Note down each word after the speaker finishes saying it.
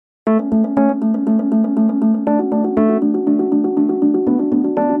Hey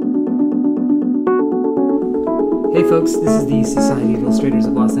folks, this is the Society of Illustrators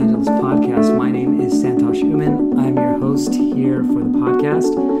of Los Angeles podcast. My name is Santosh Oommen. I'm your host here for the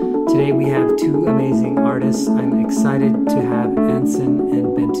podcast. Today we have two amazing artists. I'm excited to have Anson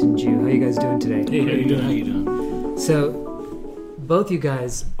and Benton. How you guys doing today? Hey, how you doing? So, both you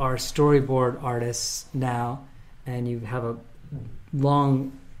guys are storyboard artists now, and you have a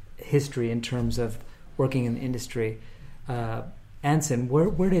long history in terms of working in the industry. Anson,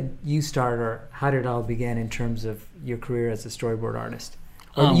 where did you start, or how did it all begin in terms of your career as a storyboard artist?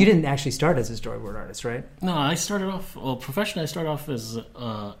 You didn't actually start as a storyboard artist, right? No, I started off, professionally I started off as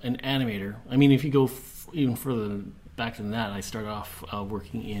an animator. I mean, if you go even further back than that, I started off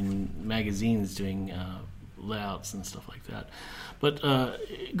working in magazines doing layouts and stuff like that. But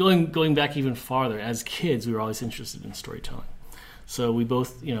going back even farther, as kids, we were always interested in storytelling. So we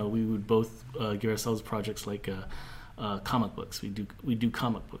would both give ourselves projects like comic books. We do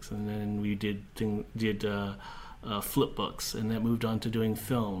comic books, and then we did flip books, and that moved on to doing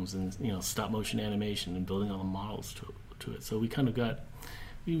films and stop motion animation and building all the models to it. So we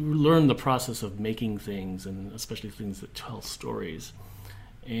learned the process of making things, and especially things that tell stories.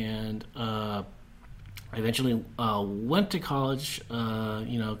 And I eventually went to college.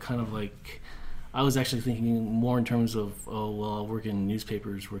 Kind of like I was actually thinking more in terms of, I'll work in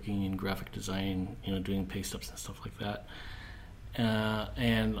newspapers, working in graphic design, doing paste ups and stuff like that.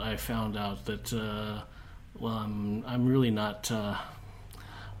 And I found out that, I'm really not,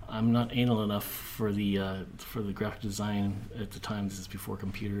 I'm not anal enough for the graphic design at the time. This is before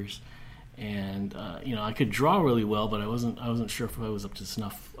computers, and I could draw really well, but I wasn't sure if I was up to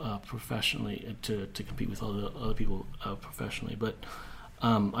snuff professionally to compete with all the other people professionally, but.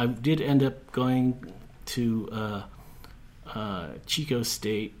 I did end up going to Chico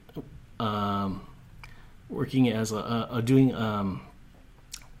State, working as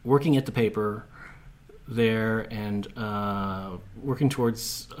working at the paper there, and working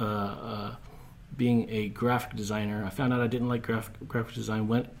towards being a graphic designer. I found out I didn't like graphic design.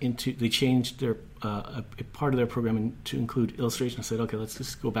 They changed their a part of their program to include illustration. I said, okay, let's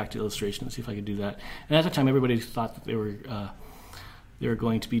just go back to illustration and see if I could do that. And at the time, everybody thought that they were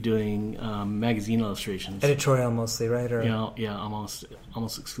going to be doing magazine illustrations, editorial mostly, right? Or almost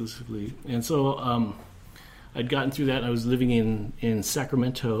exclusively. And so I'd gotten through that. And I was living in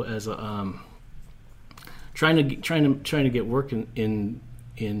Sacramento as a trying to get work in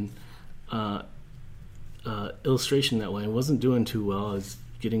illustration that way. I wasn't doing too well. I was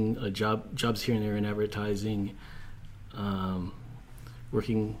getting jobs here and there in advertising,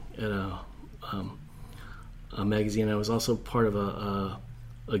 working at a magazine. I was also part of a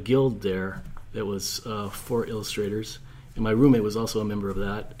guild there that was for illustrators, and my roommate was also a member of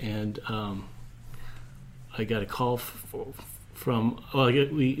that. And I got a call from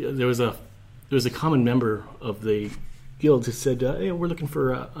there was a common member of the guild who said, "Hey, we're looking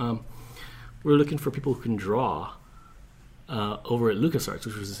for people who can draw over at LucasArts,"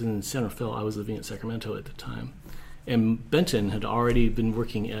 which was in Santa Fe. I was living in Sacramento at the time, and Benton had already been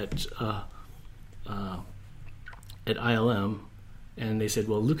working at ILM, and they said,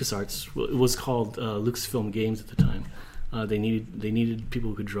 well, LucasArts, it was called Lucasfilm Games at the time. They needed people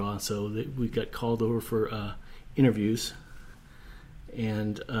who could draw, so we got called over for interviews,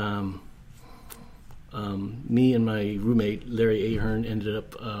 and me and my roommate Larry Ahern ended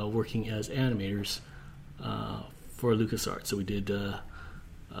up working as animators for LucasArts. So we did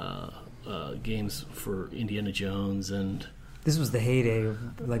games for Indiana Jones and. This was the heyday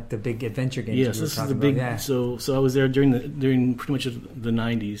of like the big adventure games. Yes, this is the big. Yeah. So I was there during pretty much the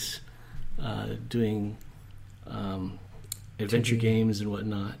 90s, doing adventure games and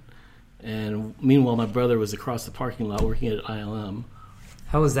whatnot. And meanwhile, my brother was across the parking lot working at ILM.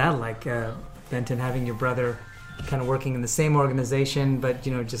 How was that like, Benton, having your brother kind of working in the same organization, but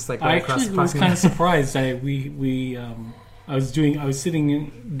just like right across the parking lot? I was kind of surprised. I was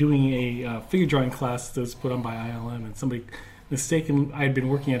sitting doing a figure drawing class that was put on by ILM, and somebody mistaken. I had been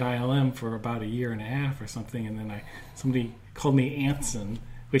working at ILM for about a year and a half or something, and then somebody called me Anson,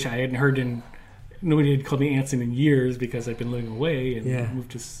 which I hadn't heard in. Nobody had called me Anson in years because I'd been living away and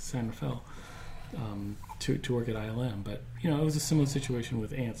moved to Santa Fe to work at ILM. But it was a similar situation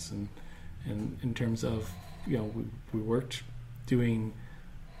with Anson, and in terms of we worked doing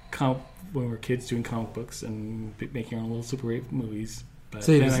when we were kids doing comic books and making our own little Super 8 movies. But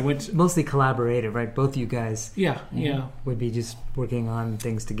so then I went mostly collaborative, right? Both of you guys, would be just working on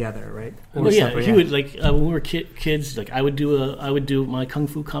things together, right? Or he would when we were kids. Like I would do my kung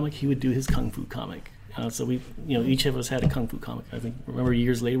fu comic, he would do his kung fu comic, So we, each of us had a kung fu comic. I think, remember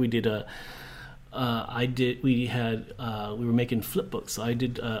years later we did we were making flip books. So I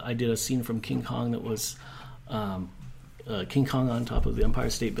did a scene from King Kong that was King Kong on top of the Empire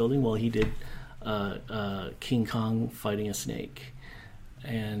State Building, while he did King Kong fighting a snake.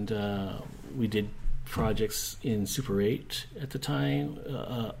 And we did projects in Super 8 at the time,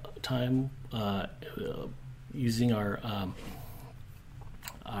 using our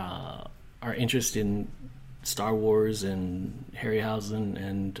interest in Star Wars and Harryhausen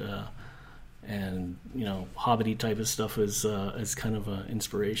and Hobbity type of stuff as kind of an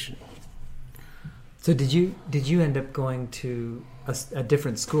inspiration. So did you end up going to a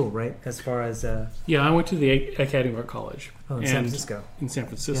different school, right? As far as yeah, I went to the Academy of Art College in San Francisco. In San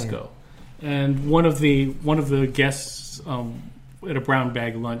Francisco, and one of the guests at a brown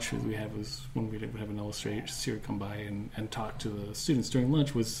bag lunch we had was when we would have an illustrator come by and talk to the students during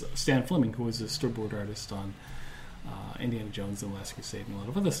lunch was Stan Fleming, who was a storyboard artist on Indiana Jones and the Last Crusade and a lot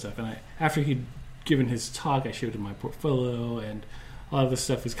of other stuff. And after he'd given his talk, I showed him my portfolio, and a lot of the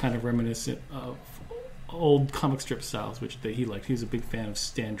stuff was kind of reminiscent of old comic strip styles, which he liked. He was a big fan of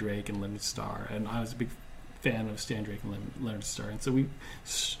Stan Drake and Leonard Starr, and I was a big fan of Stan Drake and Leonard Starr. And so we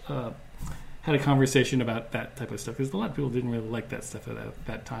had a conversation about that type of stuff, because a lot of people didn't really like that stuff at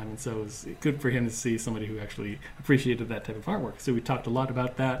that time, and so it was good for him to see somebody who actually appreciated that type of artwork. So we talked a lot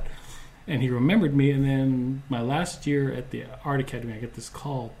about that, and he remembered me. And then my last year at the Art Academy, I get this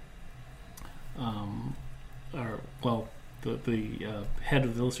call, the head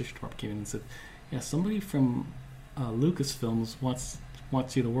of the illustration department came in and said, yeah, somebody from Lucasfilms wants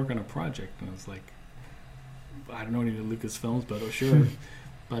you to work on a project. And I was like, I don't know any of Lucasfilms, but sure.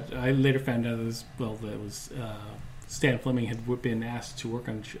 But I later found out that was Stan Fleming had been asked to work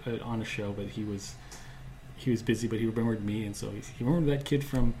on a show, but he was busy. But he remembered me, and so he remembered that kid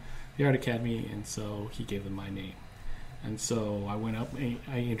from the Art Academy, and so he gave them my name. And so I went up, and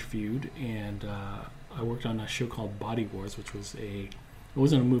I interviewed, and I worked on a show called Body Wars, which was it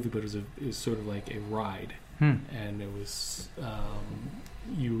wasn't a movie, but it was sort of like a ride. And it was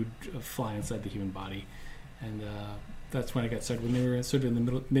you would fly inside the human body, and that's when I got started. When they were sort of in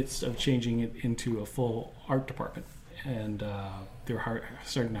the midst of changing it into a full art department, and they were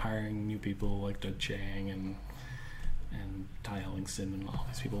starting to hiring new people like Doug Chang and Ty Ellingson and all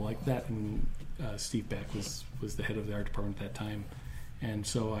these people like that. And Steve Beck was the head of the art department at that time, and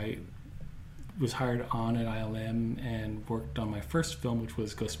so I was hired on at ILM and worked on my first film, which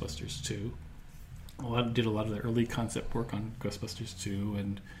was Ghostbusters 2. Did a lot of the early concept work on Ghostbusters 2,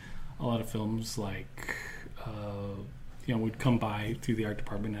 and a lot of films like would come by through the art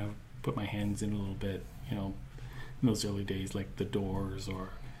department, and I would put my hands in a little bit, in those early days, like The Doors or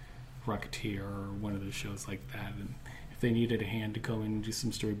Rocketeer or one of those shows like that. And if they needed a hand to go in and do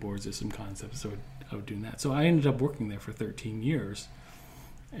some storyboards or some concepts, I would do that. So I ended up working there for 13 years.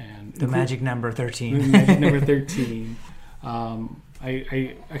 And the magic number 13. The magic number 13.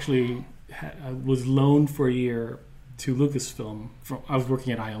 I actually was loaned for a year to Lucasfilm. I was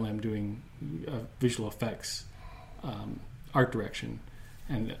working at ILM doing visual effects, art direction,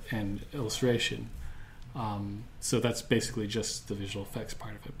 and illustration. So that's basically just the visual effects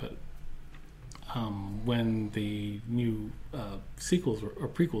part of it. But when the new sequels or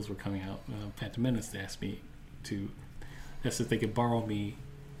prequels were coming out, Phantom Menace, they asked if they could borrow me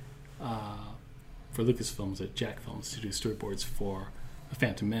for Lucasfilms at Jack Films to do storyboards for The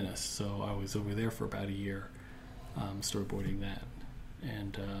Phantom Menace. So I was over there for about a year storyboarding that,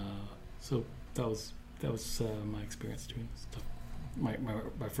 and so that was my experience doing stuff. My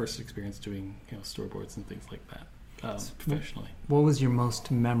first experience doing storyboards and things like that professionally. What was your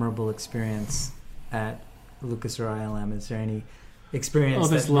most memorable experience at Lucas or ILM? Is there any experience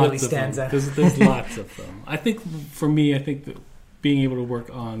that really stands out? There's lots of them. I think for me, that being able to work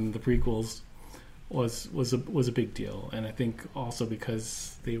on the prequels was a big deal, and I think also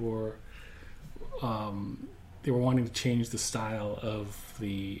because they were wanting to change the style of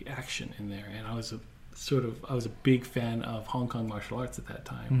the action in there, and I was a big fan of Hong Kong martial arts at that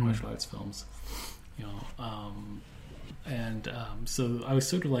time, martial arts films, so I was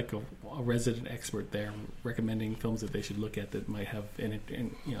sort of like a resident expert there, recommending films that they should look at that might have an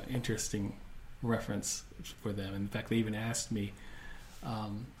interesting reference for them. In fact, they even asked me,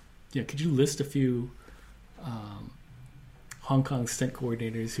 could you list a few Hong Kong stunt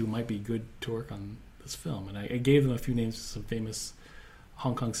coordinators who might be good to work on this film? And I gave them a few names of some famous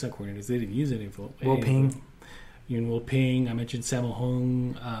Hong Kong stunt coordinators. They didn't use any of them. Wo Ping. Yuen Wo Ping. I mentioned Sammo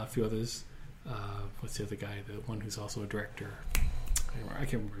Hung, a few others. What's the other guy? The one who's also a director. I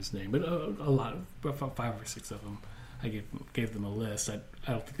can't remember his name, but a lot, about 5 or 6 of them. I gave them a list. I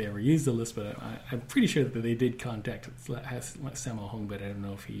don't think they ever used the list, but I'm pretty sure that they did contact Samuel Hong, but I don't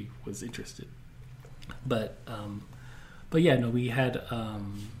know if he was interested. But yeah, no, we had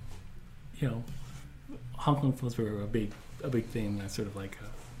Hong Kong films were a big thing. That's sort of like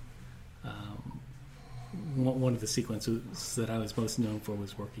one of the sequences that I was most known for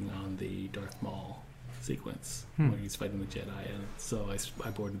was working on the Darth Maul sequence where he's fighting the Jedi, and so I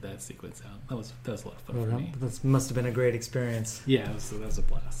boarded that sequence out. That was a lot of fun for me. That must have been a great experience. Yeah, that was a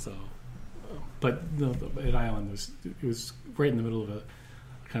blast. So, but at Island it was right in the middle of a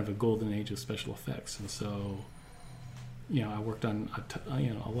kind of a golden age of special effects, and so I worked on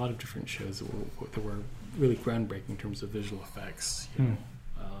a lot of different shows that were really groundbreaking in terms of visual effects.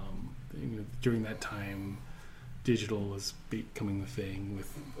 During that time, digital was becoming the thing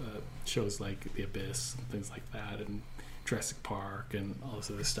with shows like The Abyss and things like that, and Jurassic Park and all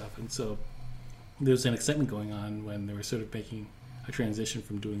this other stuff. And so there was an excitement going on when they were sort of making a transition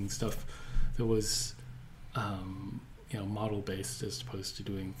from doing stuff that was model based as opposed to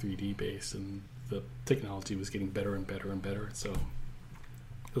doing 3D based, and the technology was getting better and better and better. So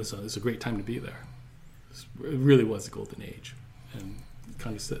it was a great time to be there. It really was a golden age, and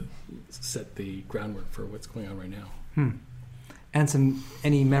kind of set the groundwork for what's going on right now. And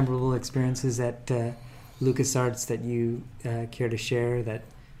any memorable experiences at LucasArts that you care to share? That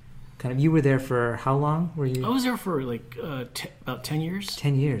kind of, you were there for how long? Were you? I was there for about 10 years.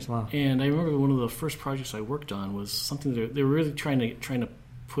 10 years, wow. And I remember one of the first projects I worked on was something that they were really trying to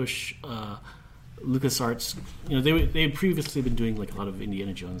push. LucasArts, they had previously been doing like a lot of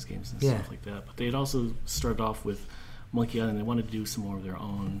Indiana Jones games and stuff like that, but they had also started off with Monkey Island. They wanted to do some more of their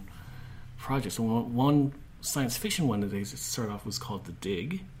own projects. So one science fiction one that they started off was called The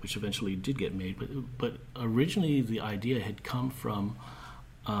Dig, which eventually did get made. But originally the idea had come from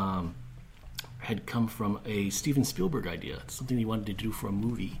a Steven Spielberg idea. It's something he wanted to do for a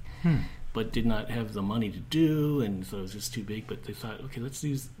movie, but did not have the money to do, and so it was just too big. But they thought, okay, let's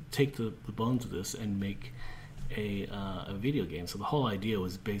take the bones of this and make a video game. So the whole idea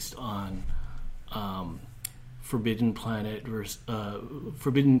was based on Forbidden Planet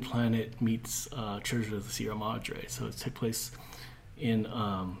meets Treasure of the Sierra Madre. So it took place in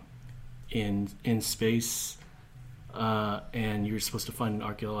space, and you're supposed to find an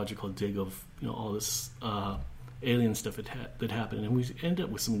archaeological dig of all this alien stuff that happened, and we ended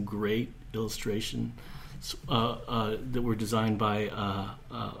up with some great illustrations that were designed by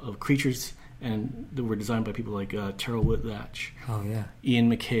of creatures, and that were designed by people like Terrell Whitlatch, Ian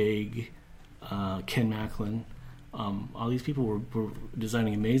McCaig, Ken Macklin. All these people were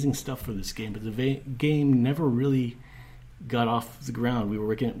designing amazing stuff for this game, but the game never really got off the ground. We were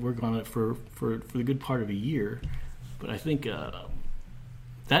working on it for the good part of a year, but I think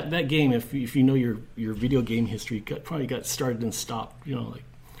that game, if you know your video game history, probably got started and stopped, like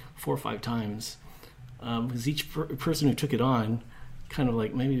 4 or 5 times, because each person who took it on, kind of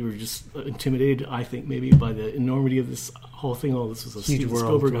like maybe they were just intimidated, I think, maybe by the enormity of this whole thing. Oh, this was a Steven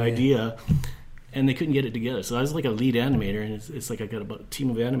Spielberg idea. And they couldn't get it together. So I was like a lead animator, and it's like I got a team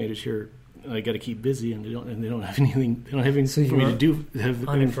of animators here. I got to keep busy, and they don't have anything. They don't have anything for me to do.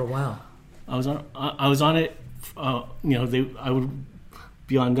 On it for a while. I was on it. I would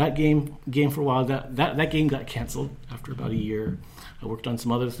be on that game for a while. That game got canceled after about a year. I worked on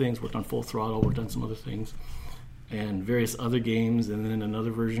some other things. Worked on Full Throttle. Worked on some other things, and various other games. And then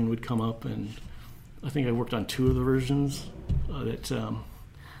another version would come up, and I think I worked on 2 of the versions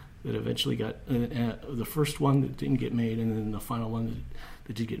that eventually got the first one that didn't get made, and then the final one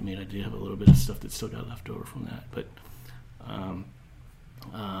that did get made. I did have a little bit of stuff that still got left over from that, but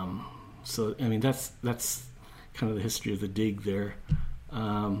so I mean that's kind of the history of The Dig there.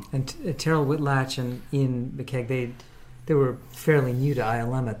 And Terrell Whitlatch and Ian McCaig, they were fairly new to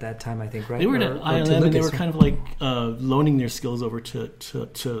ILM at that time, I think, right? They were at ILM, and they were kind of like loaning their skills over to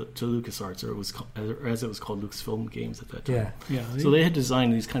LucasArts, or as it was called, Lucasfilm Games at that time. Yeah. So they had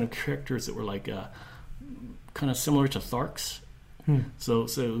designed these kind of characters that were like kind of similar to Tharks. So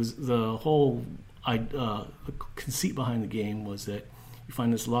it was the whole conceit behind the game was that you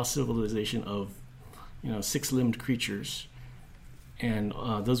find this lost civilization of 6-limbed creatures. And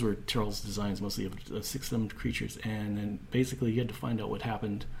those were Terrell's designs, mostly of 6-limbed creatures. And then basically you had to find out what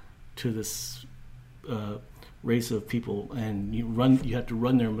happened to this race of people. And you had to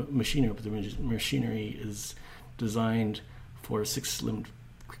run their machinery, but the machinery is designed for 6-limbed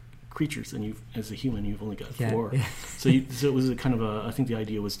creatures. And as a human, you've only got 4. Yeah. So it was a kind of I think the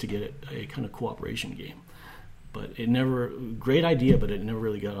idea was to get a kind of cooperation game. But great idea, but it never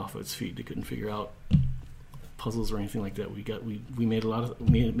really got off its feet. They couldn't figure out puzzles or anything like that. We made a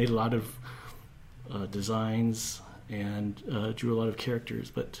lot of designs and drew a lot of characters,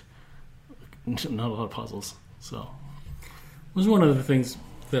 but not a lot of puzzles. So it was one of the things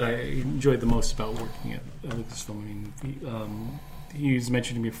that I enjoyed the most about working at Lucasfilm. I mean, he was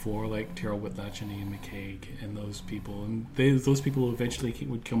mentioned to me before, like Terrell Whitlatch and Ian McCaig and those people, and those people eventually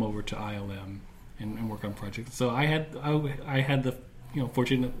would come over to ILM and work on projects. So I had the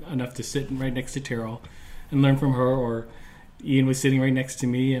fortunate enough to sit right next to Terrell and learn from her, or Ian was sitting right next to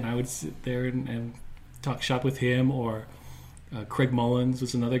me and I would sit there and talk shop with him, or Craig Mullins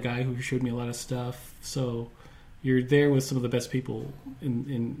was another guy who showed me a lot of stuff. So you're there with some of the best people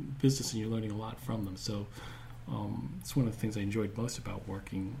in business and you're learning a lot from them. So it's one of the things I enjoyed most about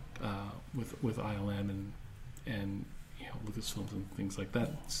working with ILM and Lucasfilms and things like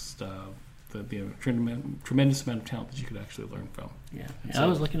that. It's the tremendous amount of talent that you could actually learn from. Yeah, so, I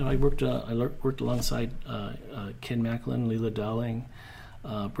was lucky enough. I worked alongside Ken Macklin, Leela Dowling,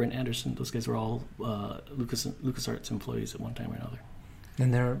 Brent Anderson. Those guys were all LucasArts employees at one time or another.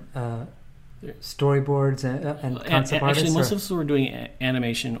 And they're storyboards and concept artists? Actually, most of us were doing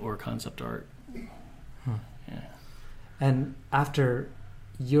animation or concept art. Huh. Yeah. And after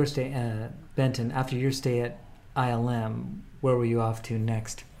your stay Benton, after your stay at ILM, where were you off to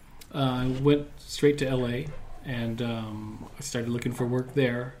next? I went straight to LA and I started looking for work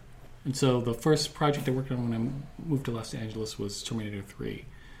there. And so the first project I worked on when I moved to Los Angeles was Terminator 3.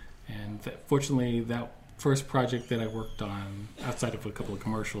 And fortunately, that first project that I worked on, outside of a couple of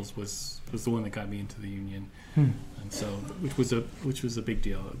commercials, was the one that got me into the union. And so, which was a big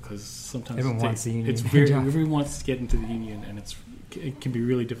deal, because sometimes everyone wants the union. It's everyone wants to get into the union, and it can be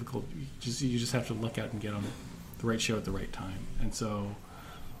really difficult. You just have to luck out and get on the right show at the right time. And so,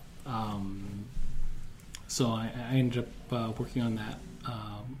 I ended up working on that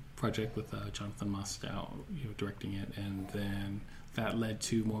project with Jonathan Mostow, directing it, and then that led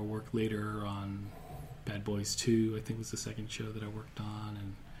to more work later on Bad Boys 2, I think was the second show that I worked on,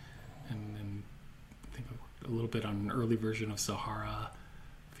 and then I think I worked a little bit on an early version of Sahara, a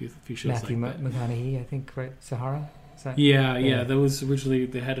few shows Matthew like that. McConaughey, I think, right? Sahara? Yeah. That was originally,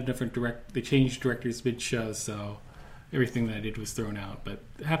 they had a different they changed directors mid-show, so everything that I did was thrown out. But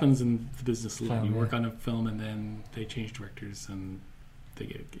it happens in the business a lot. You work on a film and then they change directors and they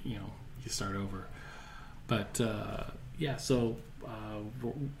get, you start over. But so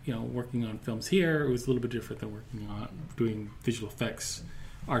working on films here, it was a little bit different than working on doing visual effects,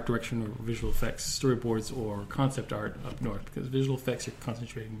 art direction, or visual effects storyboards, or concept art up north. Because visual effects, you're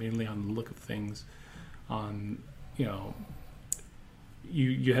concentrating mainly on the look of things, on you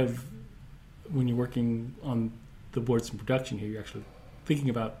have, when you're working on the boards in production here, you're actually thinking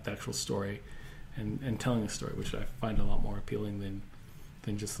about the actual story and telling a story, which I find a lot more appealing than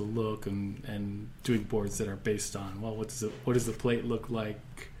just the look and doing boards that are based on, well, what does the plate look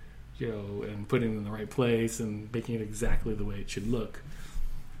like, and putting it in the right place and making it exactly the way it should look.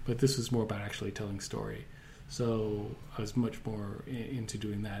 But this was more about actually telling story. So I was much more into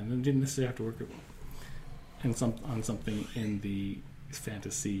doing that, and I didn't necessarily have to work on something in the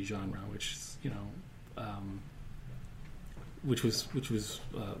fantasy genre, which was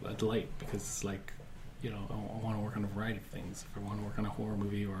a delight, because it's like, I want to work on a variety of things. If I want to work on a horror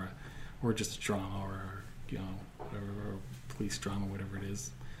movie or just a drama or whatever, or police drama, whatever it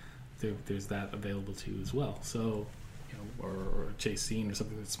is, there's that available to you as well. So, or a chase scene, or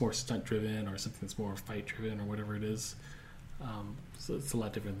something that's more stunt driven, or something that's more fight driven, or whatever it is. So it's a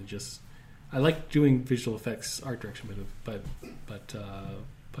lot different than just. I like doing visual effects, art direction, but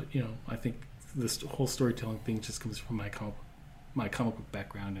I think this whole storytelling thing just comes from my comic book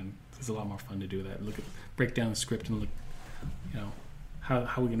background, and it's a lot more fun to do that. Break down the script and look, how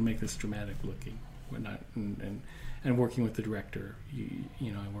are we going to make this dramatic looking, whatnot, and working with the director.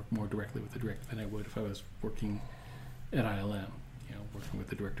 I work more directly with the director than I would if I was working at ILM. Working with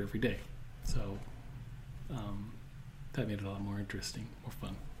the director every day. So that made it a lot more interesting, more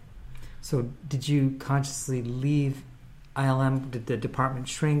fun. So did you consciously leave ILM? Did the department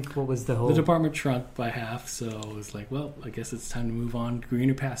shrink? What was the whole... The department shrunk by half, so it was like, well, I guess it's time to move on to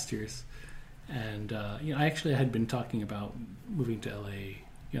greener pastures. And, I actually had been talking about moving to LA.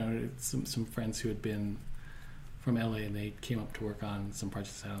 Some friends who had been from LA, and they came up to work on some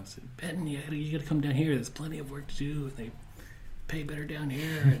projects out and said, Benton, you got to come down here. There's plenty of work to do, and they pay better down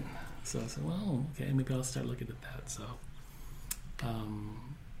here. And so I said, well, okay, maybe I'll start looking at that.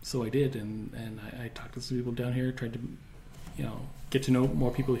 So I did, and I talked to some people down here, tried to get to know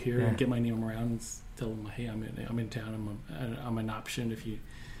more people here, and get my name around, and tell them, hey, I'm in town. I'm an option if you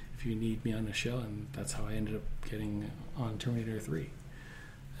need me on the show, and that's how I ended up getting on Terminator 3.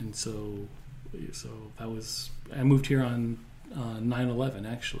 And so that was, I moved here on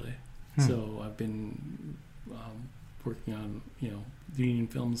 9/11 actually. So I've been working on the Union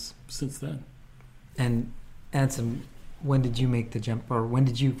films since then. And Anson, when did you make the jump, or when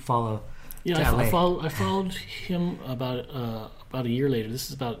did you follow? Yeah, to LA? I followed him about a year later. This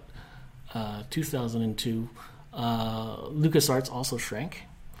is about 2002. LucasArts also shrank,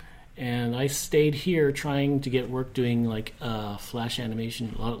 and I stayed here trying to get work doing like flash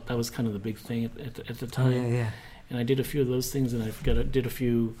animation. That was kind of the big thing at the time. Oh, yeah. And I did a few of those things, and did a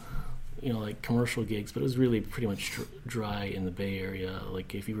few, like commercial gigs. But it was really pretty much dry in the Bay Area.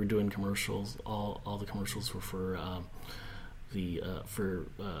 Like if you were doing commercials, all the commercials were for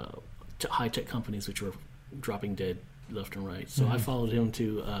high tech companies, which were dropping dead left and right. So I followed him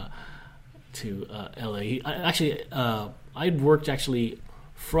to LA. I'd worked actually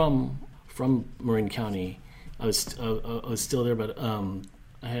from Marin County. I was still there, but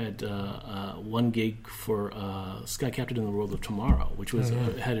I had one gig for Sky Captain in the World of Tomorrow, which was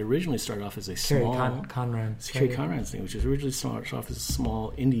had originally started off as a small Kerry Conrad's thing, which was originally started off as a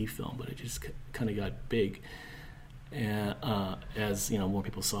small indie film, but it just kind of got big, and as more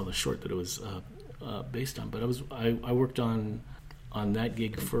people saw the short that it was based on. But I worked on that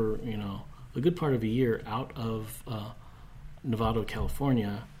gig for a good part of a year out of Nevada,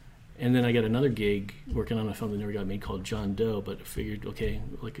 California. And then I got another gig working on a film that never got made called John Doe, but I figured, okay,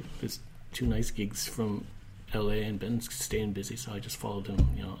 like there's two nice gigs from LA and Benton's staying busy, so I just followed him,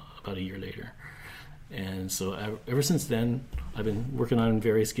 about a year later. And so ever since then, I've been working on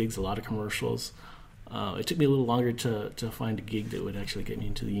various gigs, a lot of commercials. It took me a little longer to find a gig that would actually get me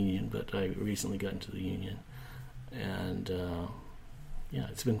into the union, but I recently got into the union. And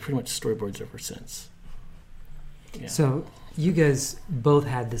it's been pretty much storyboards ever since. Yeah. So you guys both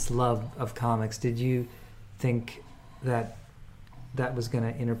had this love of comics. Did you think that was going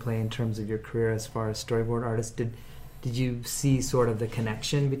to interplay in terms of your career as far as storyboard artist? Did you see sort of the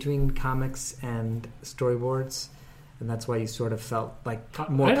connection between comics and storyboards, and that's why you sort of felt like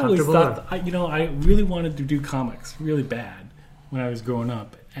more comfortable? I always thought, I really wanted to do comics really bad when I was growing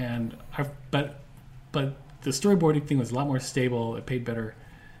up, but the storyboarding thing was a lot more stable. It paid better,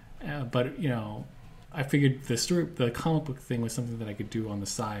 but I figured the comic book thing was something that I could do on the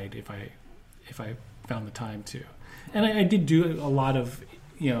side if I found the time to. And I did do a lot of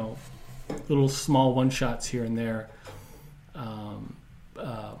little small one shots here and there, and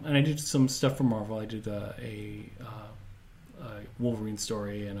I did some stuff for Marvel. I did a Wolverine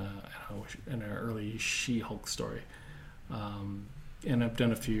story and an early She-Hulk story, and I've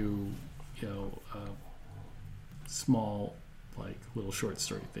done a few small like little short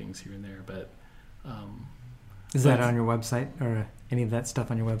story things here and there, but. Is that on your website, or any of that stuff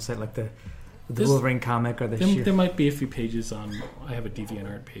on your website, like the Wolverine comic or the? There might be a few pages on. I have a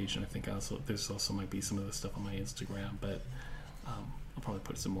DeviantArt page, and I think there's also might be some of the stuff on my Instagram, but I'll probably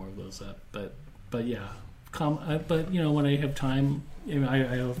put some more of those up. But yeah, but when I have time, I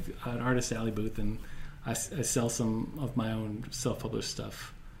have an Artist Alley booth, and I sell some of my own self-published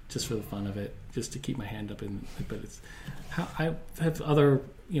stuff just for the fun of it, just to keep my hand up in. But it's I have other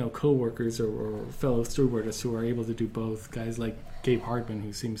co-workers or fellow storyboardists who are able to do both. Guys like Gabe Hardman,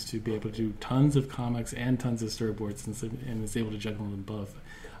 who seems to be able to do tons of comics and tons of storyboards, and is able to juggle them both.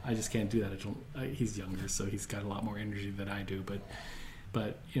 I just can't do that. He's younger, so he's got a lot more energy than I do.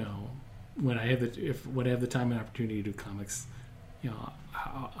 But when I have the time and opportunity to do comics,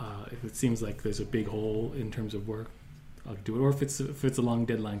 if it seems like there's a big hole in terms of work, I'll do it. Or if it's a long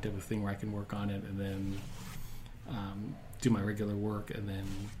deadline type of thing where I can work on it and then do my regular work and then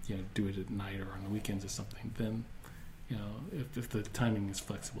do it at night or on the weekends or something, then if the timing is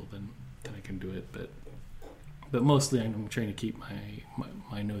flexible, then I can do it. But mostly I'm trying to keep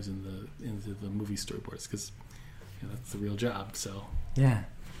my nose into the movie storyboards, because that's the real job. So yeah.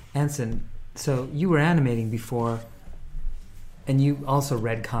 Anson, so you were animating before, and you also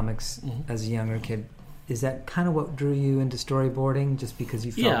read comics as a younger kid. Is that kind of what drew you into storyboarding? Just because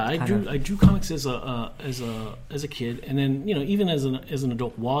you felt I drew comics as a kid, and then even as an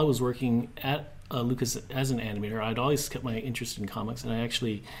adult, while I was working at Lucas as an animator, I'd always kept my interest in comics, and I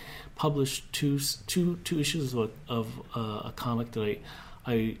actually published two issues of a comic that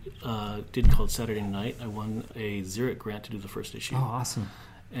I did called Saturday Night. I won a Xeric grant to do the first issue. Oh, awesome!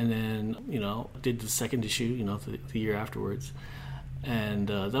 And then did the second issue, the year afterwards. And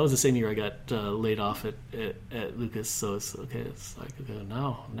that was the same year I got laid off at Lucas, so it's okay. It's like, okay,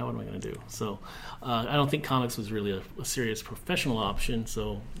 now what am I going to do? So I don't think comics was really a serious professional option,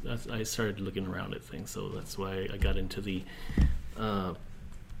 so I started looking around at things. So that's why I got into the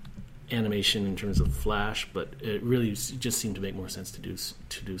animation in terms of Flash, but it really just seemed to make more sense to do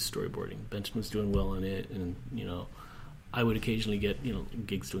storyboarding. Benton was doing well in it, and I would occasionally get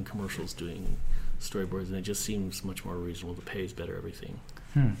gigs doing commercials, doing storyboards, and it just seems much more reasonable. The pay is better, everything.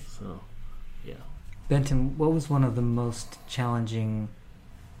 So, yeah. Benton, what was one of the most challenging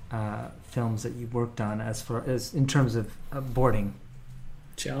films that you worked on, as far as in terms of boarding?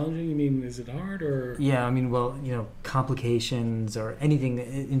 Challenging? You mean, is it hard or? Yeah, I mean, well, complications or anything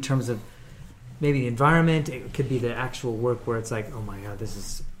in terms of maybe the environment. It could be the actual work where it's like, oh my God, this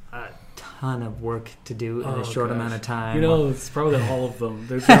is a ton of work to do in a short amount of time. It's probably all of them.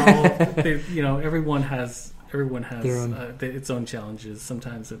 They're all, everyone has its own challenges.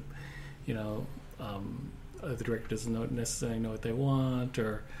 Sometimes, the director doesn't necessarily know what they want,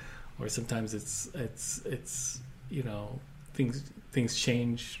 or sometimes it's things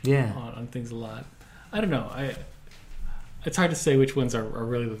change on things a lot. I don't know. It's hard to say which ones are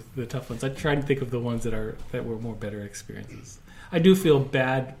really the tough ones. I try to think of the ones that were more better experiences. I do feel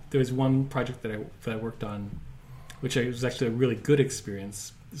bad. There was one project that I worked on, which was actually a really good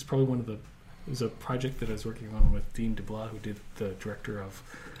experience. It's probably it was a project that I was working on with Dean DeBlois, who did the director of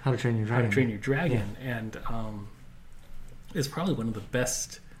How to Train Your Dragon. Yeah. And it's probably one of the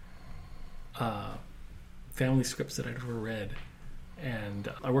best family scripts that I'd ever read. And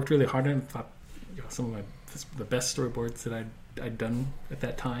I worked really hard on it. Thought some of the best storyboards that I'd done at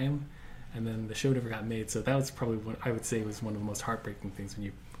that time. And then the show never got made. So that was probably what I would say was one of the most heartbreaking things,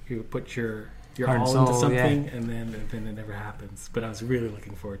 when you put your all into something and then it never happens. But I was really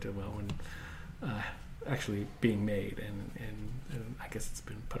looking forward to when actually being made, and I guess it's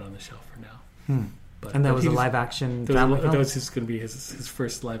been put on the shelf for now. But, and that was a live action family film? That was going to be his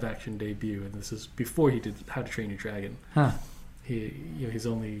first live action debut, and this is before he did How to Train Your Dragon. His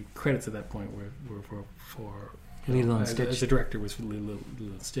only credits at that point were for Lilo and Stitch. As a director was for Lilo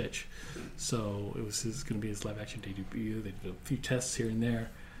and Stitch. So it was going to be his live action debut. They did a few tests here and there,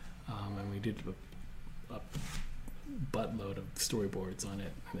 and we did a buttload of storyboards on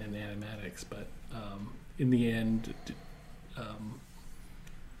it and animatics. But in the end,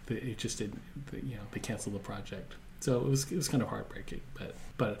 it just didn't. They canceled the project. So it was kind of heartbreaking,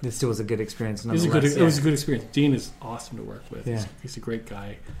 but it still was a good experience. It was a good experience. Dean is awesome to work with. Yeah. He's a great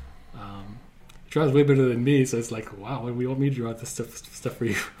guy. He draws way better than me, so it's like, wow, we want me to draw this stuff for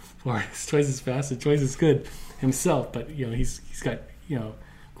you. He's twice as fast and twice as good himself, but he's got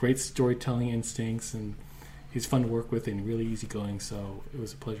great storytelling instincts, and he's fun to work with and really easygoing. So it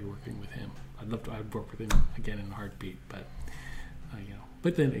was a pleasure working with him. I'd work with him again in a heartbeat, but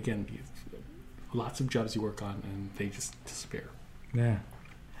but then again, lots of jobs you work on and they just disappear. Yeah.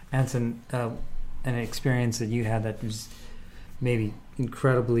 Anson, an experience that you had that was maybe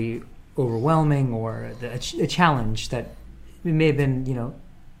incredibly overwhelming, or a challenge that may have been,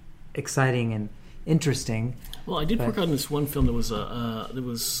 exciting and interesting. Well, I did work on this one film that was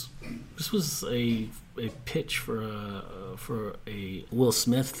this was a pitch for a Will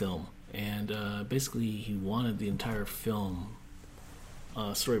Smith film, and basically he wanted the entire film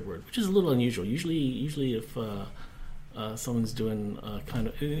storyboard, which is a little unusual. Usually if someone's doing kind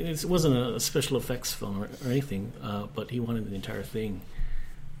of, it wasn't a special effects film or anything, but he wanted the entire thing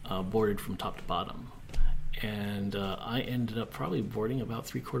boarded from top to bottom, and I ended up probably boarding about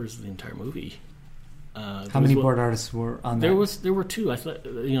 3/4 of the entire movie. How many board artists were on that? There were two. I thought,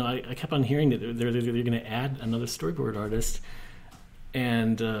 I kept on hearing that they're going to add another storyboard artist,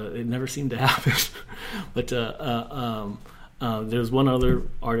 and it never seemed to happen. But there was one other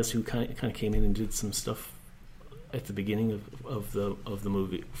artist who kind of came in and did some stuff at the beginning of the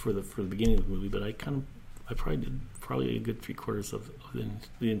movie for the beginning of the movie. But I probably did a good 3/4 of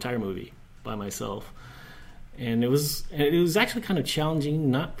the entire movie by myself. And it was actually kind of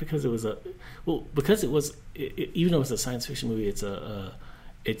challenging, not because it was because it was, even though it's a science fiction movie,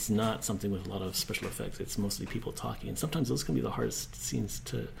 it's not something with a lot of special effects. It's mostly people talking, and sometimes those can be the hardest scenes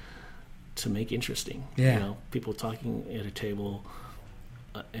to make interesting. Yeah. People talking at a table,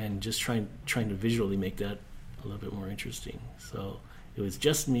 and just trying to visually make that a little bit more interesting. So it was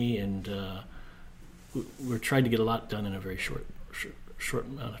just me, and we're trying to get a lot done in a very short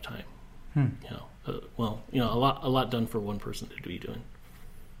amount of time. A lot done for one person to be doing.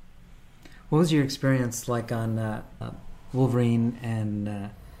 What was your experience like on Wolverine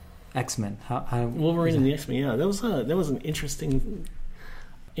and X-Men? How Wolverine and the X-Men? Yeah, that was an interesting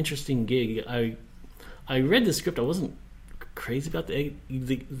gig. I read the script. I wasn't crazy about the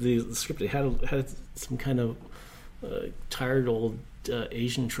script. It had some kind of tired old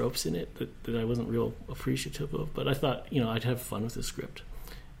Asian tropes in it that I wasn't real appreciative of. But I thought, I'd have fun with the script,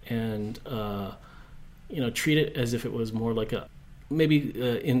 and treat it as if it was more like maybe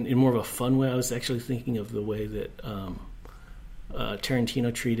in more of a fun way. I was actually thinking of the way that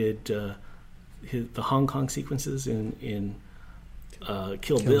Tarantino treated the Hong Kong sequences in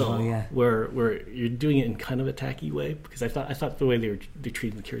Kill Bill, yeah. where you're doing it in kind of a tacky way, because I thought the way they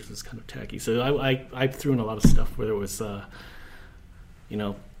treated the characters was kind of tacky. So I threw in a lot of stuff where there was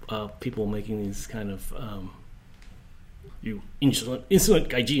people making these kind of you insolent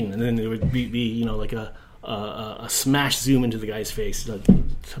gaijin, and then there would be like a smash zoom into the guy's face, the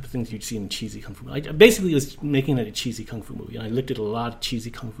type of things you'd see in cheesy kung fu. I basically was making it a cheesy kung fu movie, and I looked at a lot of cheesy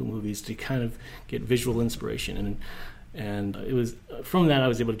kung fu movies to kind of get visual inspiration, and it was from that I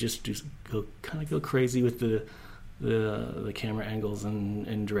was able to just go crazy with the camera angles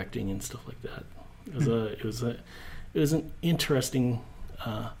and directing and stuff like that. It was an interesting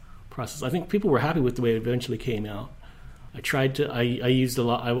process. I think people were happy with the way it eventually came out. I used a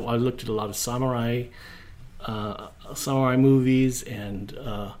lot. I looked at a lot of samurai movies and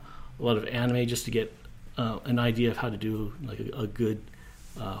a lot of anime just to get an idea of how to do like a good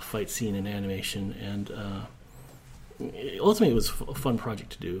fight scene in animation, and ultimately it was a fun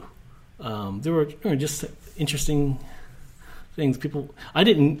project to do. There were just interesting things. I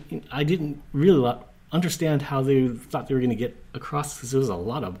didn't really understand how they thought they were going to get across, because there was a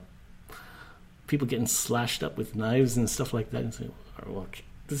lot of people getting slashed up with knives and stuff like that, and saying, well,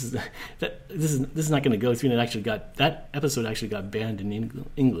 this is not going to go through. And that episode actually got banned in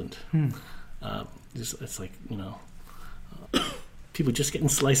England. It's like people just getting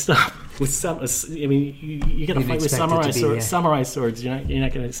sliced up with some. I mean, you got to fight with samurai swords. You're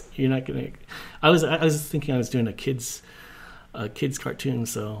not gonna. I was thinking I was doing a kids cartoon,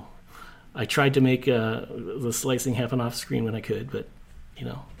 so I tried to make the slicing happen off screen when I could, but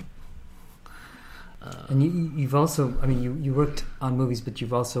And you've also, I mean, you worked on movies, but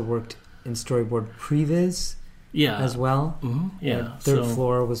you've also worked in storyboard previs as well. Mm-hmm. Yeah. Third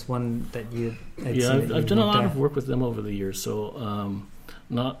Floor was one that you had seen. I've done a lot of work with them over the years. So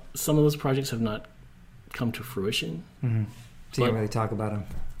some of those projects have not come to fruition. Mm-hmm. So you can't really talk about them.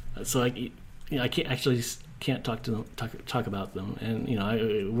 So I can't talk about them. And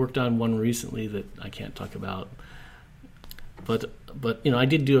I worked on one recently that I can't talk about. But I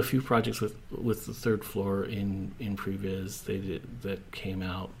did do a few projects with the Third Floor in previs. That came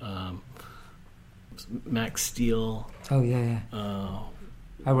out. Max Steel. Oh yeah.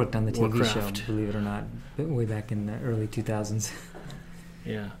 I worked on the TV Warcraft. show, believe it or not, way back in the early 2000s.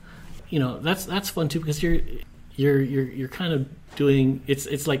 Yeah, that's fun too, because you're kind of doing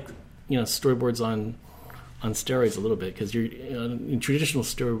it's like storyboards on steroids a little bit, because you're in traditional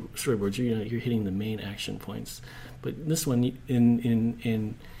storyboards you're hitting the main action points. But this one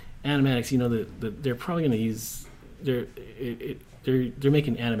in animatics, that they're probably going to use they're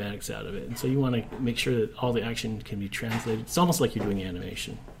making animatics out of it, and so you want to make sure that all the action can be translated. It's almost like you're doing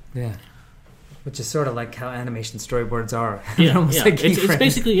animation. Yeah, which is sort of like how animation storyboards are. Yeah, Like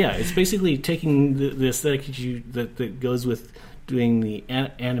it's basically taking the aesthetic that goes with doing the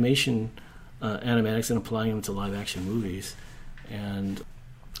animation animatics and applying them to live action movies, and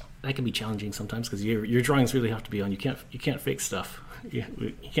that can be challenging sometimes, because your drawings really have to be on. You can't fake stuff. You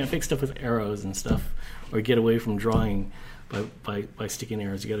can't fake stuff with arrows and stuff, or get away from drawing by sticking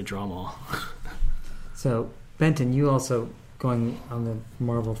arrows. You got to draw them all. So Benton, you also, going on the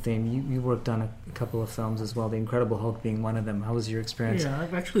Marvel theme, you worked on a couple of films as well. The Incredible Hulk being one of them. How was your experience? Yeah,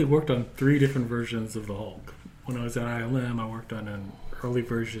 I've actually worked on 3 different versions of the Hulk. When I was at ILM, I worked on an early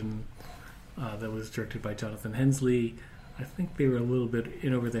version that was directed by Jonathan Hensley. I think they were a little bit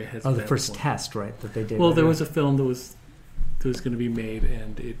in over their heads. Oh, the first test, right? That they did. Well, there was a film that was going to be made,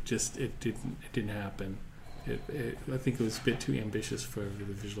 and it didn't happen. I think it was a bit too ambitious for the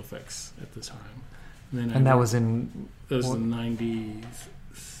visual effects at the time. And that was in 97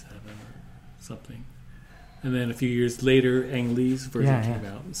 or something. And then a few years later, Ang Lee's version came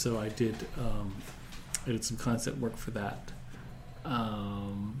out. So I did some concept work for that.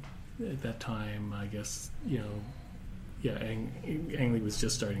 At that time, I guess Ang Lee was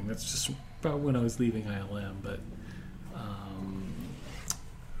just starting. That's just about when I was leaving ILM. But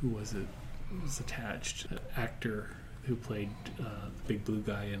who was it? It was attached. An actor who played the big blue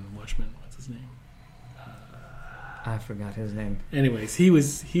guy in Watchmen. What's his name? I forgot his name. Anyways, he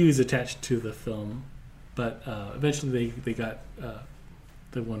was attached to the film, but eventually they got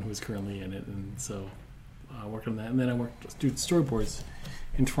the one who was currently in it, and so I worked on that. And then I did storyboards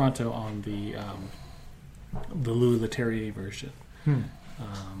in Toronto on the Louis Leterrier version,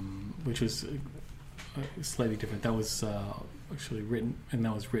 which was slightly different. That was actually written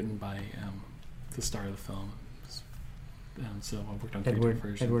by the star of the film. And so I worked on 3 different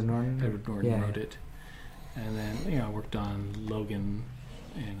versions. Edward Norton wrote it. And then I worked on Logan.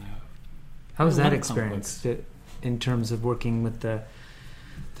 And how was that experience in terms of working with the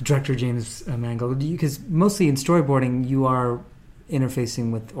director James Mangold? Because mostly in storyboarding, you are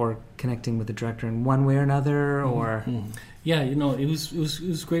interfacing with or connecting with the director in one way or another, or yeah, you know, it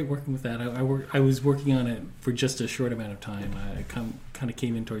was great working with that. I was working on it for just a short amount of time. I kind of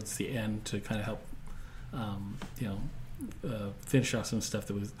came in towards the end to kind of help, finish off some stuff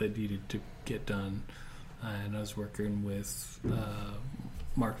that needed to get done. And I was working with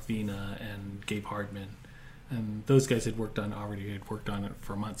Mark Vina and Gabe Hardman, and those guys had worked on it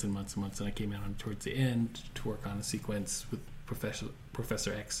for months and months and months. And I came out on towards the end to work on a sequence with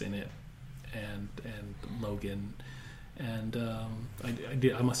Professor X in it, and Logan, and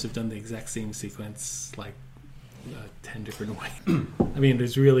I must have done the exact same sequence like 10 different ways. I mean, it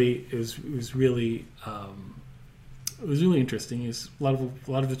was really interesting. Is a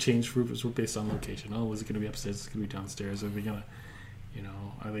lot of the change groups were based on location. Oh, was it going to be upstairs? Is it going to be downstairs? Are they going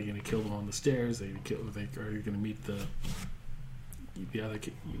to kill them on the stairs? Are you going to meet the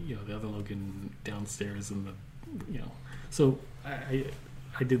other Logan downstairs and So I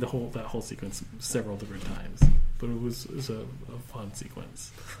did that whole sequence several different times, but it was a fun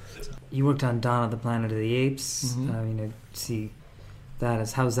sequence. You worked on Dawn of the Planet of the Apes. Mm-hmm. I see that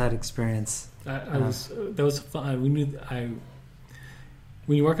as how's that experience? That was fun.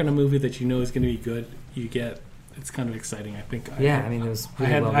 When you work on a movie that you know is going to be good, it's kind of exciting. I think. It was. I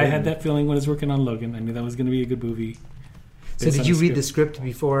had that feeling when I was working on Logan. I knew that was going to be a good movie. So did you read the script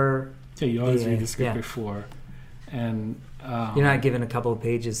before? Yeah, you always read the script before, and you're not given a couple of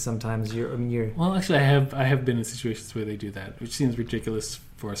pages. Sometimes you're. Well, actually, I have been in situations where they do that, which seems ridiculous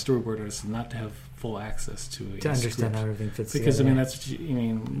for a storyboard artist not to have full access to understand script. how everything fits because together.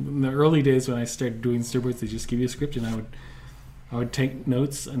 In the early days when I started doing storyboards, they just give you a script, and I would take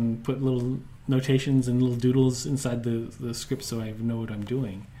notes and put little notations and little doodles inside the script so I know what I'm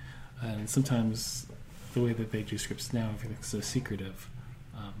doing. And sometimes the way that they do scripts now, everything's so secretive.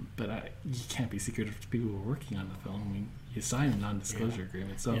 But you can't be secretive to people who are working on the film. I mean, you sign a non-disclosure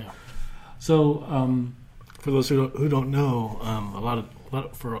agreement. So, for those who don't know, a lot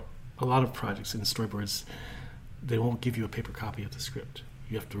of projects in storyboards, they won't give you a paper copy of the script.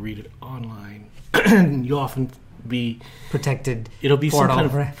 You have to read it online. You'll often be protected. It'll be some kind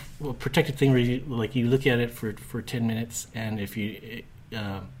of right? protected thing where you look at it for 10 minutes, and if you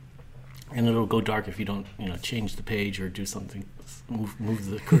and it'll go dark if you don't change the page or do something, move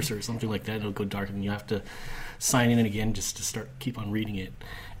the cursor or something like that. It'll go dark, and you have to sign in it again just to keep on reading it.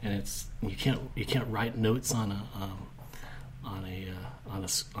 And you can't write notes on an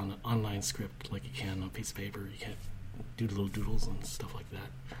online script like you can on a piece of paper. You can't do little doodles and stuff like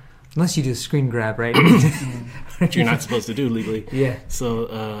that. Unless you do a screen grab, right? Which you're not supposed to do legally. Yeah.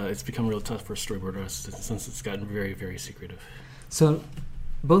 So it's become real tough for storyboard artists since it's gotten very, very secretive. So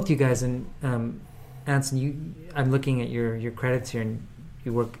both you guys and Anson, I'm looking at your credits here, and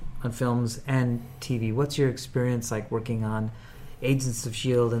you work on films and TV. What's your experience like working on Agents of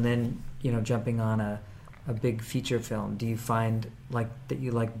S.H.I.E.L.D. and then jumping on a big feature film? Do you find like that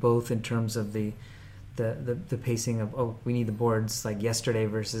you like both in terms of the pacing of we need the boards like yesterday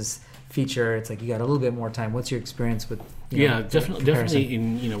versus feature? It's like you got a little bit more time. What's your experience with definitely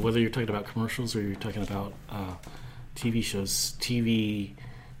in whether you're talking about commercials or you're talking about TV shows. TV,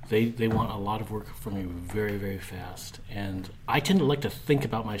 they want a lot of work from you very, very fast, and I tend to like to think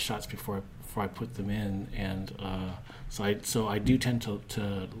about my shots before I put them in, and so I do tend to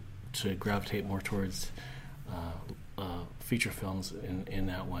gravitate more towards feature films in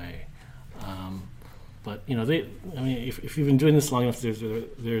that way. But if you've been doing this long enough,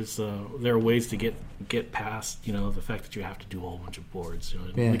 there are ways to get past the fact that you have to do a whole bunch of boards.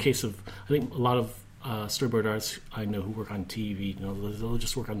 In the case of, I think a lot of storyboard artists I know who work on TV, they'll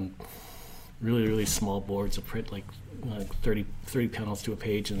just work on really, really small boards of print, like 30 panels to a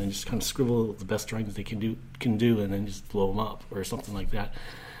page, and then just kind of scribble the best drawings they can do, and then just blow them up or something like that.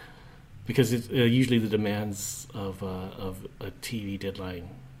 Because it's usually the demands of a TV deadline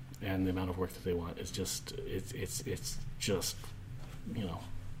and the amount of work that they want is just it's just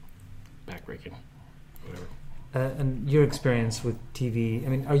backbreaking, whatever. And your experience with TV, I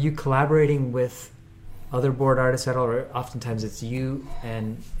mean, are you collaborating with other board artists at all, or oftentimes it's you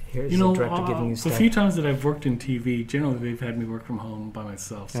and here's the director giving you stuff? The few times that I've worked in TV, generally they've had me work from home by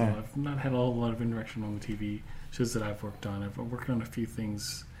myself, so I've not had a whole lot of interaction on the TV shows that I've worked on. I've worked on a few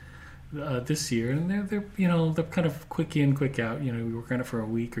things this year, and they're kind of quick in, quick out. We work on it for a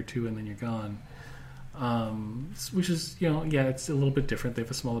week or two, and then you're gone. Which is it's a little bit different. They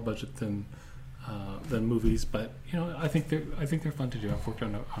have a smaller budget than movies, but I think they're fun to do. I've worked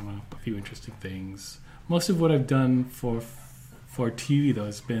on a few interesting things. Most of what I've done for TV though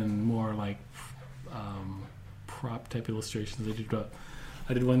has been more like prop type illustrations.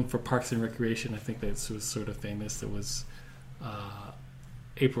 I did one for Parks and Recreation. I think that was sort of famous. That was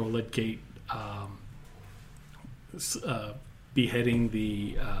April Ludgate beheading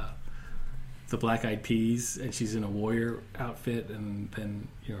the Black Eyed Peas, and she's in a warrior outfit, and then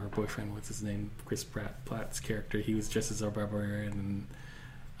her boyfriend, what's his name, Chris Pratt's character, he was dressed as a barbarian,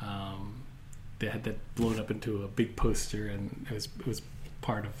 and they had that blown up into a big poster, and it was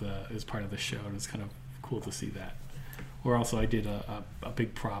part of the show, and it was kind of cool to see that. Or also, I did a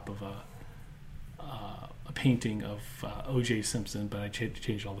big prop of a painting of O.J. Simpson, but I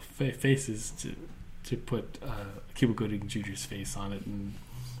changed all the faces to put Cuba Gooding Jr.'s face on it and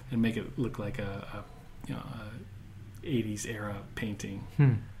make it look like a 80s era painting.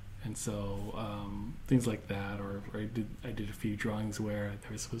 And so things like that, or I did a few drawings where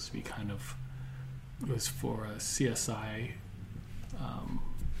there was supposed to be it was for a CSI,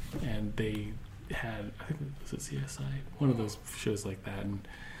 and they had, I think it was a CSI, one of those shows like that, and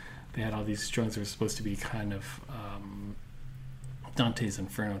they had all these drawings that were supposed to be kind of Dante's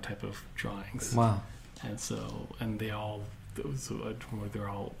Inferno type of drawings. Wow. And so, and they all,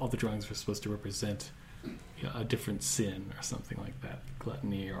 all the drawings were supposed to represent a different sin or something like that,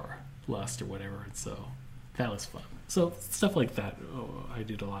 gluttony or lust or whatever. And so that was fun. So stuff like that, I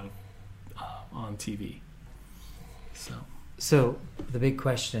did a lot of on TV. So the big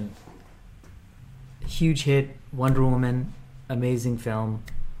question: huge hit, Wonder Woman, amazing film.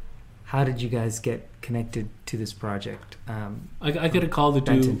 How did you guys get connected to this project? I got a call to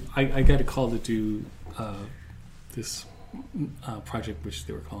Benton. do. I got a call to do this project, which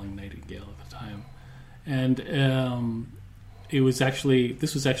they were calling Nightingale at the time, and this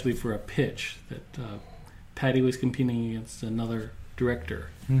was actually for a pitch that Patty was competing against another director,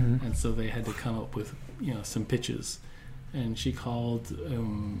 and so they had to come up with some pitches, and she called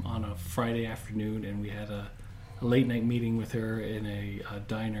on a Friday afternoon, and we had a late night meeting with her in a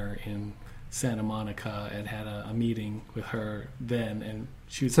diner in Santa Monica, and had a meeting with her then, and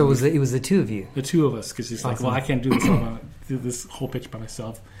she was. So it was the two of you, the two of us, because she's like, well, I can't do this whole pitch by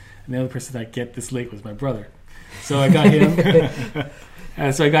myself, and the other person that get this late was my brother, so I got him.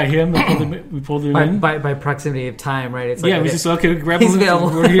 We pulled him in by proximity of time, right? It's like, we just okay. Grab him.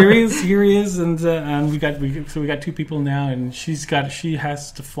 Here he is, and we got two people now, and she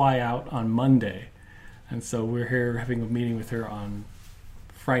has to fly out on Monday, and so we're here having a meeting with her on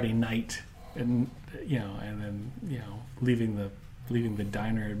Friday night, and then leaving the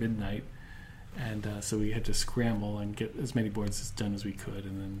diner at midnight, and so we had to scramble and get as many boards done as we could,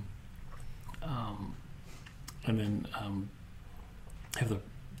 and then have them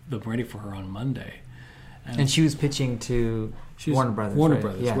ready for her on Monday. And she was pitching to Warner Brothers. Warner right?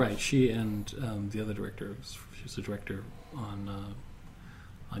 Brothers, yeah. right? She and the other director. She was a director on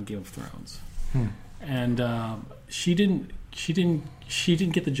Game of Thrones, and she didn't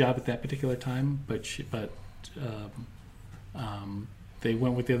get the job at that particular time. But they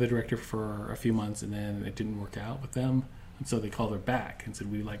went with the other director for a few months, and then it didn't work out with them. And so they called her back and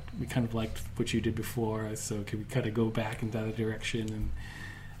said, we kind of liked what you did before, so can we kind of go back in that direction?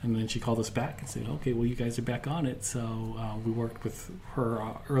 And then she called us back and said, okay, well, you guys are back on it. So we worked with her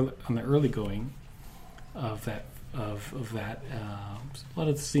on the early going of that. A lot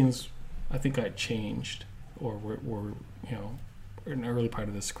of the scenes I think got changed or were an early part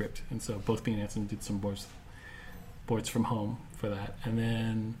of the script. And so both me and Anson did some boards from home for that. And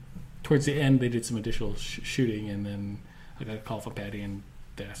then towards the end, they did some additional shooting, and then I got a call from Patty, and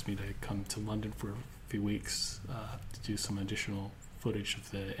they asked me to come to London for a few weeks to do some additional footage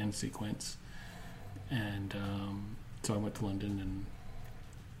of the end sequence. And so I went to London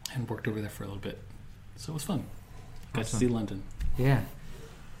and worked over there for a little bit. So it was fun. Got to see London. Yeah.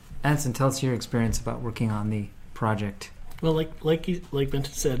 Anson, tell us your experience about working on the project. Well, like Benton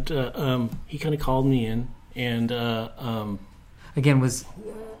said, he kind of called me in, and again, was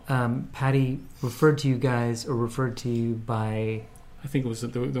Patty referred to you guys or referred to you by? I think it was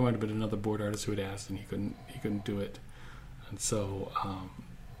there might have been another board artist who had asked, and he couldn't do it, and so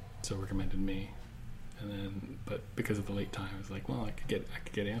recommended me, and then but because of the late time, I was like, well, I could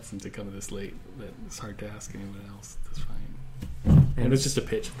get Anson to come this late, but it's hard to ask anyone else. That's fine. And it was just a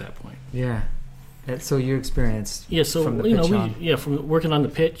pitch at that point. Yeah. So your experience, from the pitch from working on the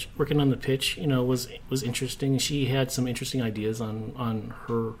pitch, was interesting. She had some interesting ideas on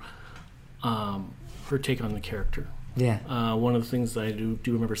her take on the character. Yeah. One of the things that I do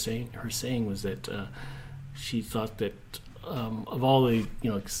remember her saying was that she thought that of all the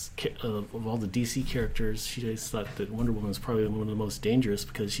of all the DC characters, she just thought that Wonder Woman was probably one of the most dangerous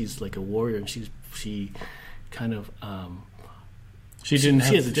because she's like a warrior, and she kind of. She didn't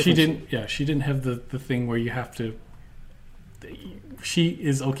have the thing where you have to. She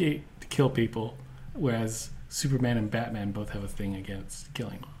is okay to kill people, whereas Superman and Batman both have a thing against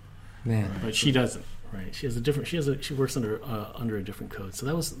killing, Man. but she doesn't. Right. She works under a different code. So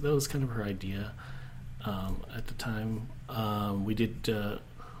that was kind of her idea at the time. We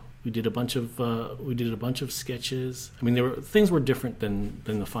did a bunch of sketches. I mean, things were different than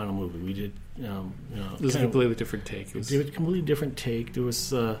the final movie. We did It was a completely different take. It was a completely different take. There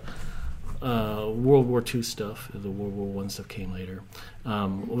was World War II stuff. The World War I stuff came later.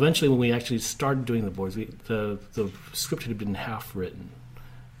 Eventually, when we actually started doing the boards, the script had been half written.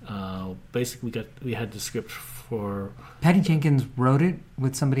 Basically, we had the script for. Patty Jenkins wrote it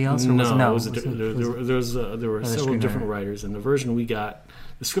with somebody else, or there were several different writers, and the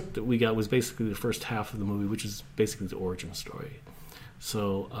script that we got was basically the first half of the movie, which is basically the origin story.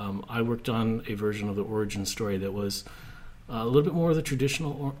 So I worked on a version of the origin story that was a little bit more of the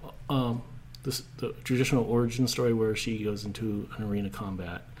traditional, the traditional origin story where she goes into an arena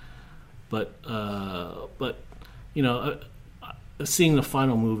combat, but seeing the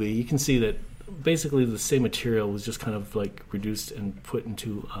final movie, you can see that basically the same material was just kind of like reduced and put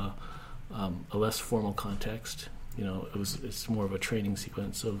into a less formal context. It's more of a training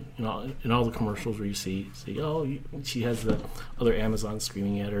sequence. So in all the commercials where you see she has the other Amazon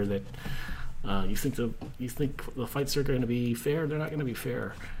screaming at her that you think the fights are going to be fair, they're not going to be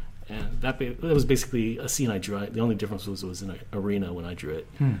fair, and that was basically a scene I drew. The only difference was it was in an arena when I drew it.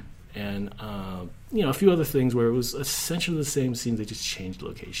 And a few other things where it was essentially the same scenes, they just changed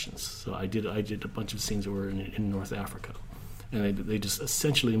locations. So I did a bunch of scenes that were in North Africa, and they just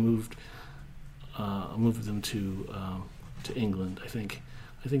essentially moved them to England. I think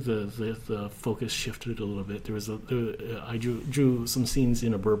the focus shifted a little bit. I drew some scenes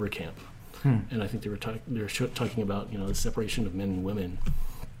in a Berber camp, and I think they were talking about the separation of men and women.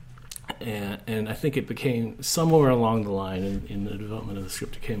 And I think it became somewhere along the line in the development of the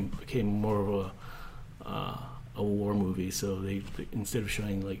script, it became more of a war movie. So they instead of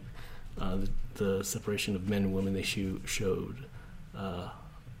showing like the separation of men and women, they showed the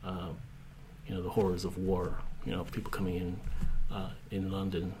horrors of war. People coming in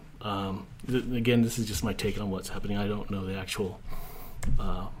London. Again, this is just my take on what's happening. I don't know the actual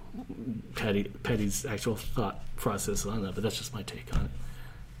Patty's actual thought process on that, but that's just my take on it.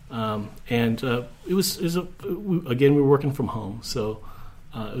 We were working from home, so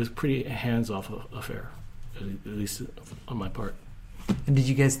it was pretty hands-off affair, at least on my part. And did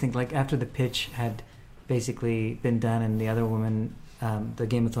you guys think, like, after the pitch had basically been done and the other woman, the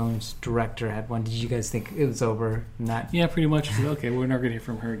Game of Thrones director had won, did you guys think it was over? Yeah, pretty much. Okay, we're not going to hear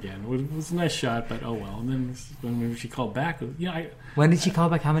from her again. It was a nice shot, but oh well. And then when she called back, when did she call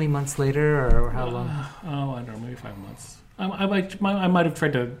back? How many months later, or how long? I don't know, maybe 5 months. I might have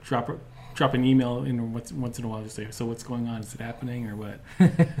tried to drop an email in once in a while to say, so what's going on? Is it happening or what?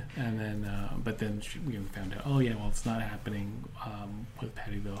 And then, but then we found out, oh yeah, well it's not happening with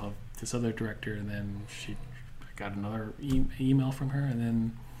Patty. They'll have this other director, and then she got another email from her, and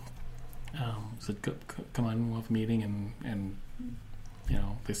then said, come on, we'll have a meeting, and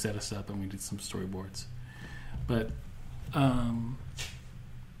they set us up, and we did some storyboards, but.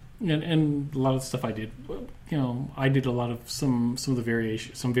 And a lot of the stuff I did, I did a lot of some of the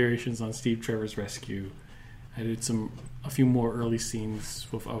variations on Steve Trevor's Rescue. I did a few more early scenes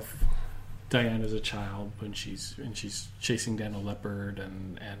of Diane as a child when she's chasing down a leopard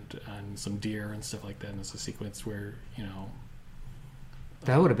and some deer and stuff like that. And there's a sequence where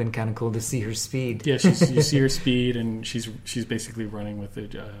that would have been kind of cool to see her speed. Yeah, you see her speed, and she's basically running with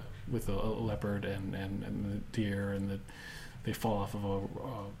a leopard and the deer, and they fall off of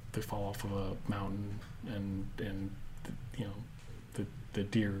a mountain, and the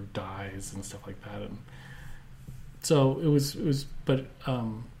deer dies and stuff like that, and so it was but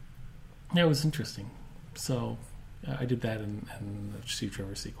it was interesting. So I did that in the Steve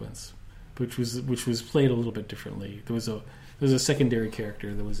Trevor sequence, which was played a little bit differently. There was a secondary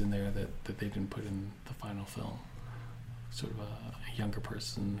character that was in there that they didn't put in the final film, sort of a younger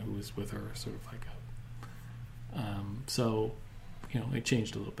person who was with her, sort of like a. So, it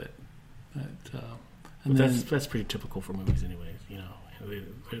changed a little bit. And that's pretty typical for movies, anyways.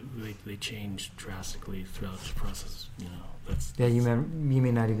 They change drastically throughout the process. You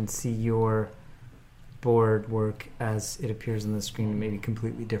may not even see your board work as it appears on the screen. It may be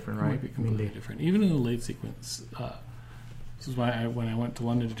completely different, right? It might be completely different. Even in the late sequence. This is why when I went to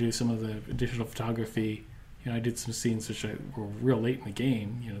London to do some of the additional photography. I did some scenes which were real late in the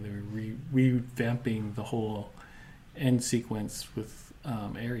game. They were revamping the whole end sequence with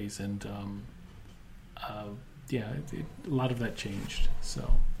Ares, and a lot of that changed.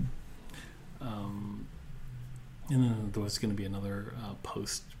 So, and then there was going to be another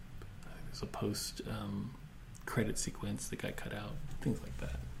post. There's a post credit sequence that got cut out, things like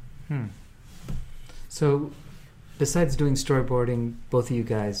that. So, besides doing storyboarding, both of you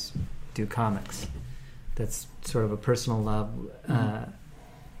guys do comics. That's sort of a personal love.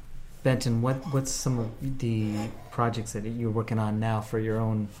 Benton, what's some of the projects that you're working on now for your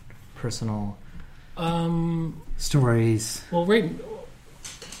own personal stories? Well,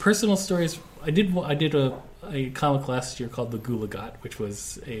 personal stories. I did a comic last year called The Gulagat, which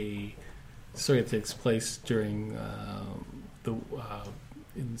was a story that takes place during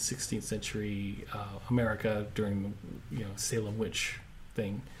in 16th century America during the Salem witch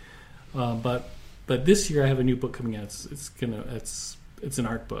thing. But this year I have a new book coming out. It's an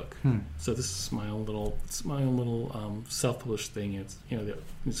art book. So this is my own little self-published thing. It's I'm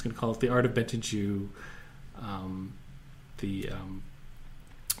just going to call it The Art of Benton Jew, the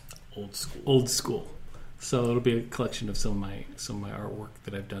old school. So it'll be a collection of some of my artwork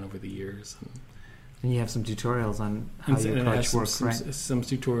that I've done over the years. And you have some tutorials on how you approach work, right? Some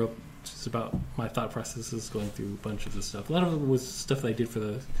tutorial just about my thought processes going through a bunch of this stuff. A lot of it was stuff that I did for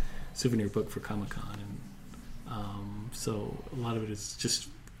the souvenir book for Comic-Con, and so a lot of it is just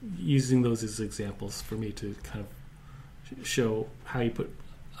using those as examples for me to kind of show how you put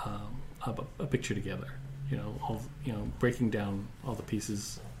a picture together. Breaking down all the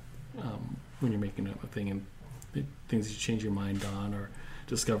pieces when you're making a thing, and things you change your mind on or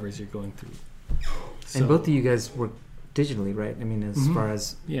discoveries you're going through. So, and both of you guys work digitally, right? I mean, as far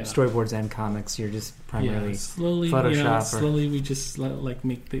as storyboards and comics, you're just primarily Photoshop. Slowly we just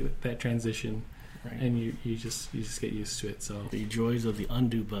make that transition. Right. And you just get used to it. So the joys of the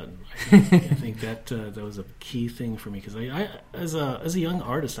undo button. I think that was a key thing for me, because I as a young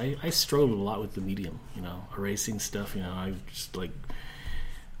artist, I struggled a lot with the medium. Erasing stuff. I just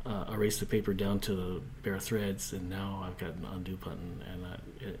erase the paper down to the bare threads, and now I've got an undo button, and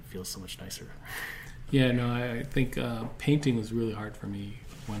it feels so much nicer. Yeah, no, I think painting was really hard for me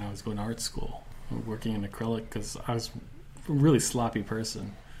when I was going to art school, working in acrylic, because I was a really sloppy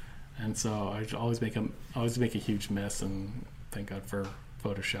person. And so I always make a huge mess, and thank God for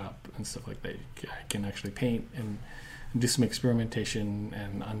Photoshop and stuff like that. I can actually paint and do some experimentation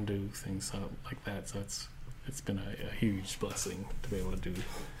and undo things like that. So it's been a huge blessing to be able to do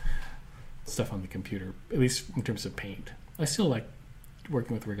stuff on the computer, at least in terms of paint. I still like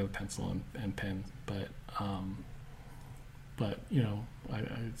working with regular pencil and pen, but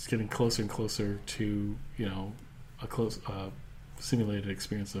it's getting closer and closer to a close simulated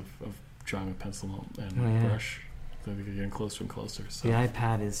experience of drawing with pencil and brush. So they're getting closer and closer. So the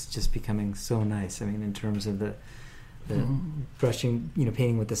iPad is just becoming so nice. I mean, in terms of the brushing,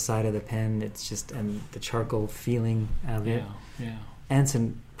 painting with the side of the pen, it's just, and the charcoal feeling of it. Yeah.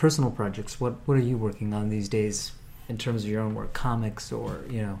 Anson, personal projects. What are you working on these days in terms of your own work? Comics or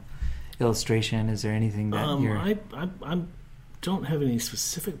illustration? Is there anything that you're? I don't have any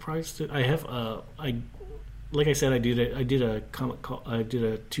specific projects. I have like I said, I did a comic. I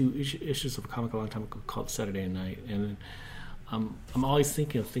did 2 issues of a comic a long time ago called Saturday Night, and I'm always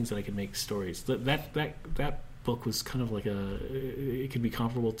thinking of things that I could make stories. That book was kind of like it could be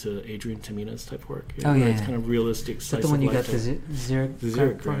comparable to Adrian Tamina's type work. Oh yeah, it's kind of realistic. Is that the one you got the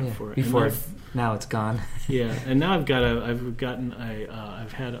Zurich grant for? Before now it's gone. Yeah, and now I've had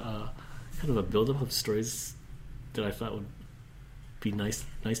a kind of a buildup of stories that I thought would be nice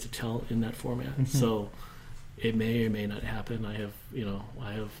to tell in that format. Mm-hmm. So it may or may not happen. I have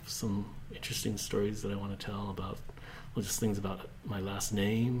some interesting stories that I want to tell about, just things about my last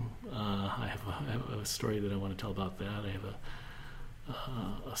name. I have a story that I want to tell about that. I have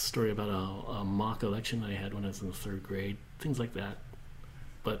a story about a mock election that I had when I was in the 3rd grade, things like that.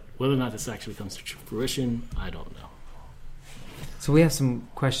 But whether or not this actually comes to fruition, I don't know. So we have some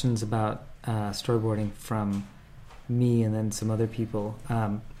questions about storyboarding from me and then some other people.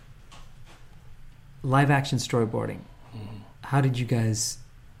 Live action storyboarding. Mm-hmm. How did you guys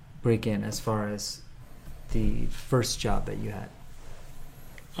break in as far as the first job that you had?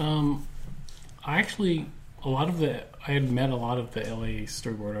 I had met a lot of the LA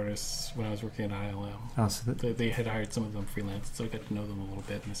storyboard artists when I was working at ILM. Oh, so they had hired some of them freelance, so I got to know them a little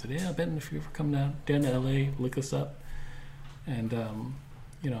bit. And I said, "Yeah, Benton, if you ever come down to LA, look us up. And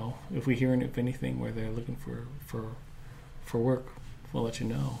if we hear of anything where they're looking for work, we'll let you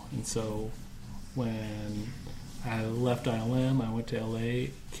know." And so when I left ILM, I went to LA,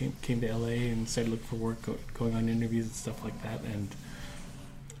 came to LA and started looking for work, going on interviews and stuff like that, and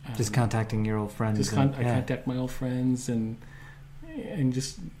just contacting your old friends. I contact my old friends and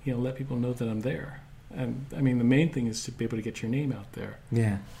just let people know that I'm there. And I mean, the main thing is to be able to get your name out there.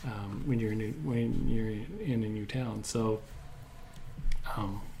 Yeah. When you're in a new town, so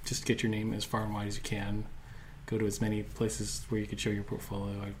just get your name as far and wide as you can. go to as many places where you could show your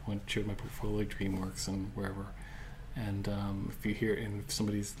portfolio. I showed my portfolio at DreamWorks and wherever. And if you hear, and if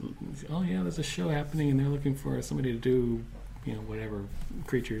somebody's, oh yeah, there's a show happening and they're looking for somebody to do, whatever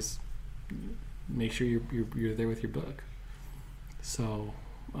creatures, make sure you're there with your book. So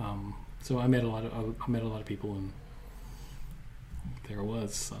I met a lot of people, and there it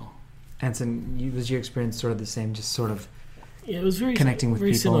was. So Anson, was your experience sort of the same? Just sort of. Yeah, it was very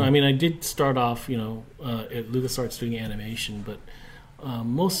people. Similar. I mean, I did start off, at LucasArts doing animation, but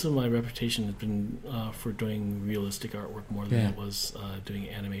most of my reputation has been for doing realistic artwork more than it was doing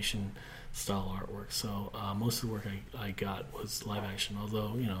animation style artwork. So most of the work I got was live action.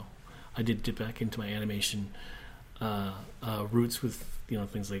 Although I did dip back into my animation roots with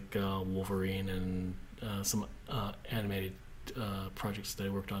things like Wolverine and some animated projects that I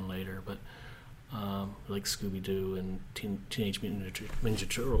worked on later, but. Like Scooby-Doo and Teenage Mutant Ninja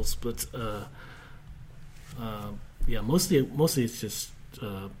Turtles, but mostly it's just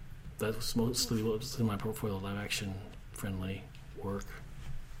that was mostly what was in my portfolio, live action friendly work.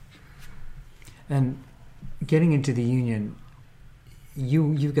 And getting into the union,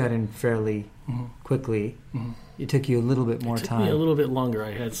 you got in fairly quickly. Mm-hmm. It took you a little bit more time. It took me a little bit longer.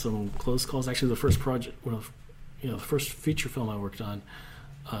 I had some close calls. Actually, the first project, the first feature film I worked on.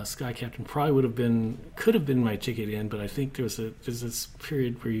 Sky Captain probably could have been my ticket in, but I think there's this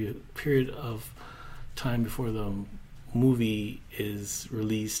period of time before the movie is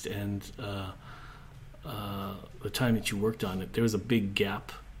released and the time that you worked on it. There was a big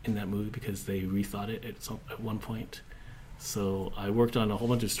gap in that movie because they rethought it at one point. So I worked on a whole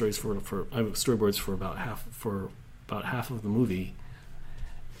bunch of stories for storyboards for about half of the movie,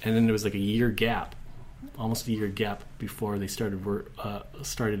 and then there was like a year gap. Almost a year gap before they started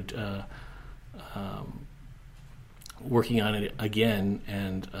working on it again,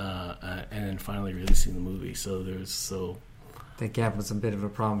 and then finally releasing the movie. So that gap was a bit of a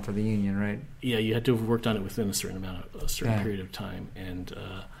problem for the union, right? Yeah, you had to have worked on it within a certain period of time, and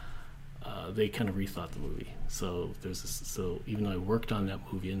they kind of rethought the movie. So so even though I worked on that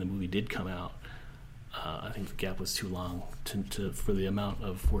movie and the movie did come out. I think the gap was too long for the amount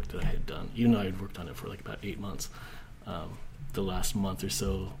of work that I had done. Even though I had worked on it for like about 8 months, the last month or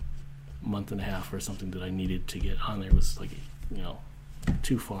so, month and a half or something that I needed to get on there was like,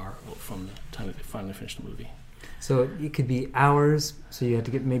 too far from the time that they finally finished the movie. So it could be hours. So you had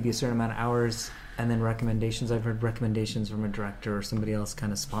to get maybe a certain amount of hours, and then recommendations. I've heard recommendations from a director or somebody else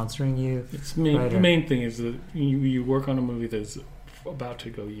kind of sponsoring you. The main thing is that you work on a movie that's about to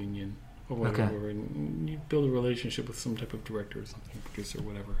go union. Or whatever, okay. And you build a relationship with some type of director or something, producer or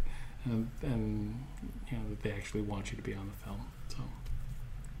whatever, and that they actually want you to be on the film. So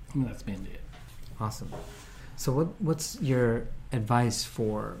that's mainly it. Awesome. So what's your advice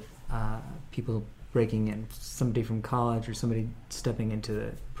for people breaking in, somebody from college or somebody stepping into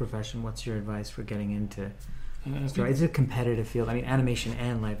the profession? What's your advice for getting into? It's a competitive field. I mean, animation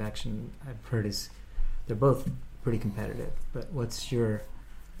and live action, I've heard they're both pretty competitive. But what's your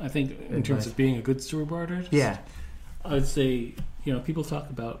I think in terms of being a good storyboard artist, I'd say people talk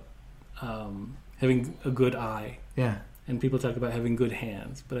about having a good eye, and people talk about having good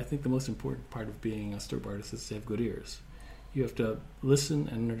hands. But I think the most important part of being a storyboard artist is to have good ears. You have to listen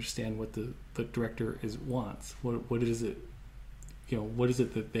and understand what the director wants. What is it? What is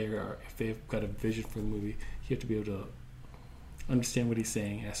it that they are? If they've got a vision for the movie, you have to be able to understand what he's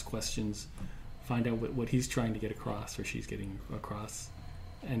saying, ask questions, find out what he's trying to get across or she's getting across.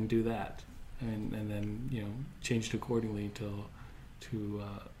 And do that, and then change it accordingly to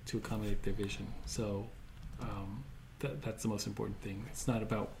accommodate their vision. So that's the most important thing. It's not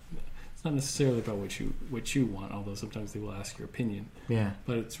necessarily about what you want, although sometimes they will ask your opinion. Yeah.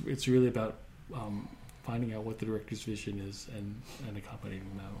 But it's really about finding out what the director's vision is and accommodating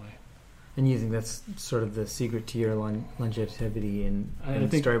them that way. And you think that's sort of the secret to your longevity in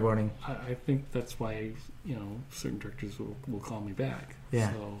storyboarding? I think that's why certain directors will call me back.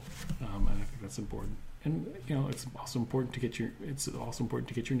 Yeah. So and I think that's important. And it's also important to get your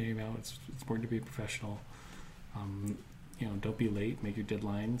name out. It's important to be a professional. Don't be late. Make your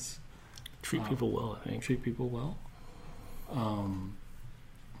deadlines. Treat people well. I think. Treat people well.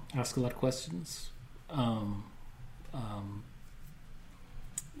 Ask a lot of questions.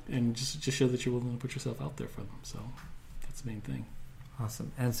 And just show that you're willing to put yourself out there for them. So that's the main thing.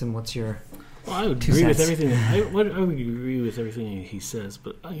 Awesome. Anson, what's your I would agree with everything. I would agree with everything he says,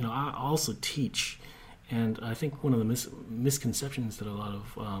 but I also teach, and I think one of the misconceptions that a lot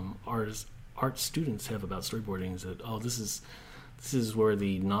of art students have about storyboarding is that this is where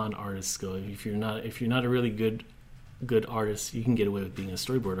the non-artists go. If you're not a really good good artist, you can get away with being a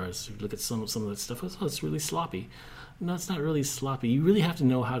storyboard artist. You look at some of that stuff, oh, it's really sloppy. No, it's not really sloppy. You really have to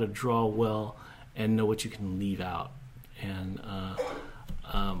know how to draw well and know what you can leave out. And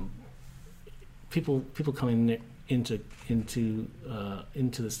people come into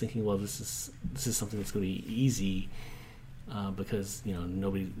this thinking, well, this is something that's going to be easy because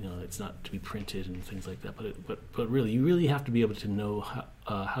nobody, it's not to be printed and things like that. But really, you really have to be able to know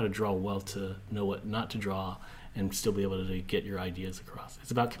how to draw well, to know what not to draw, and still be able to get your ideas across.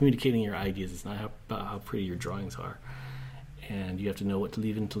 It's about communicating your ideas. It's not about how pretty your drawings are. And you have to know what to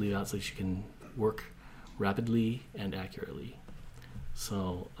leave in, to leave out, so that you can work rapidly and accurately.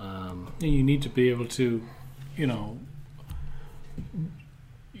 So and you need to be able to,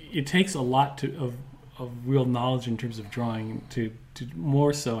 it takes a lot of real knowledge in terms of drawing to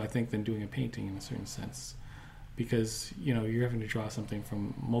more so, I think, than doing a painting in a certain sense, because you're having to draw something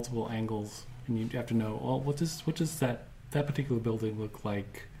from multiple angles, and you have to know, well, what does that particular building look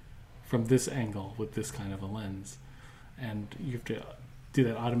like from this angle with this kind of a lens, and you have to do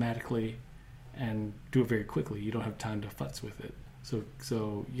that automatically and do it very quickly. You don't have time to futz with it, so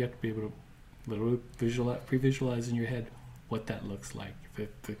you have to be able to literally pre-visualize in your head what that looks like.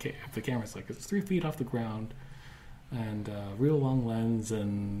 If the camera's like it's 3 feet off the ground and real long lens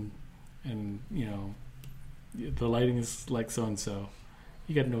and the lighting is like so and so,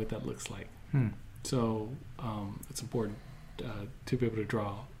 you got to know what that looks like. So it's important to be able to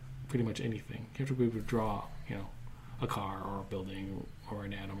draw pretty much anything. You have to be able to draw a car or a building or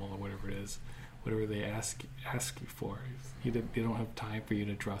an animal or whatever it is, whatever they ask you for. They don't have time for you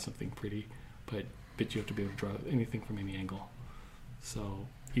to draw something pretty, but you have to be able to draw anything from any angle. So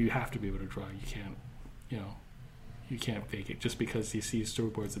you have to be able to draw. You can't fake it. Just because you see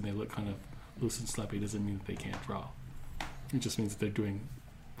storyboards and they look kind of loose and sloppy doesn't mean that they can't draw. It just means that they're doing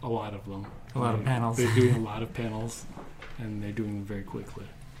a lot of them. A lot of panels. They're doing a lot of panels, and they're doing them very quickly.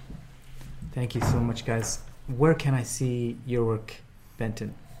 Thank you so much, guys. Where can I see your work,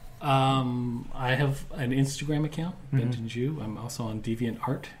 Benton? I have an Instagram account, Benton Jew. I'm also on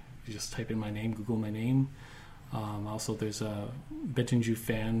DeviantArt. You just type in my name, Google my name. Also, there's a Benton Jew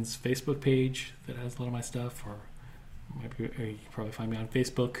fans Facebook page that has a lot of my stuff, or you can probably find me on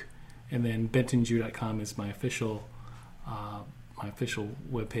Facebook. And then bentonjew.com is my official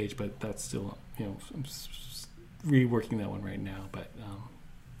web page, but that's still, I'm reworking that one right now, but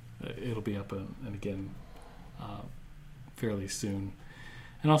it'll be up and again fairly soon.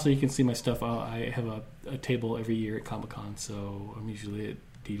 And also, you can see my stuff. I have a table every year at Comic-Con, so I'm usually at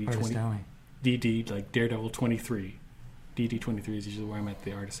DD, like Daredevil 23. DD 23 is usually where I'm at,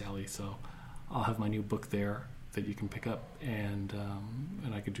 the Artist Alley, so I'll have my new book there that you can pick up, and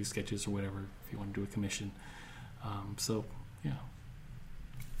I could do sketches or whatever if you want to do a commission. So, yeah.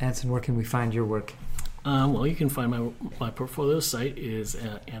 Anson, where can we find your work? Well, you can find my portfolio site is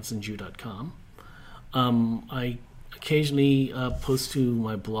at ansonjew.com. I occasionally post to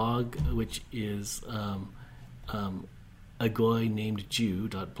my blog, which is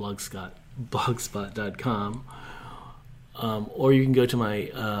agoynameddjew.blogspot.com, or you can go to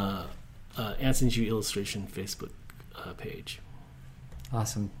my Anson Jew Illustration Facebook page.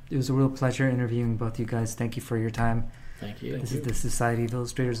 Awesome. It was a real pleasure interviewing both you guys. Thank you for your time. Thank you. This is the Society of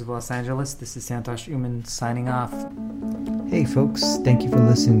Illustrators of Los Angeles. This is Santosh Oommen signing off. Hey folks, thank you for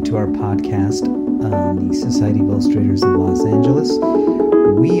listening to our podcast on the Society of Illustrators of Los Angeles.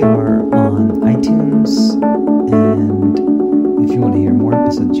 We are on iTunes, and if you want to hear more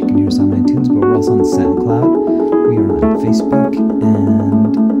episodes, you can hear us on iTunes, but we're also on SoundCloud. We are on Facebook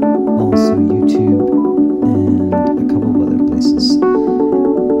and also YouTube and a couple of other places.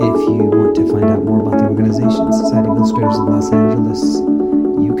 If you want to find out more about the organization, Society of Illustrators of Los Angeles,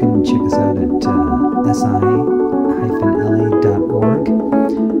 you can check us out at si-la.org.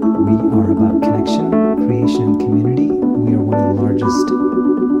 We are about connection, creation, and community. We are one of the largest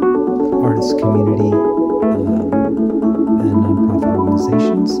artist community and nonprofit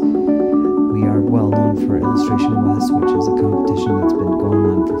organizations. We are well known for Illustration West, which is a competition that's been going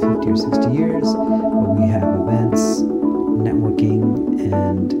on for 50 or 60 years, where we have events, networking,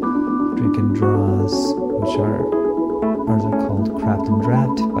 and drink and draws, which ours are called Craft and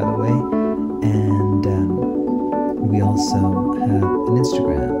Draft, by the way. And we also have an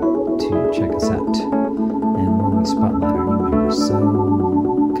Instagram to check us out, and where we spotlight our new members. So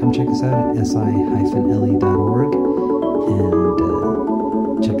come check us out at si-la.org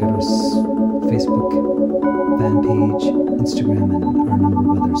and check out our Facebook fan page, Instagram, and our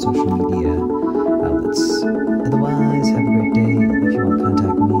number of other social media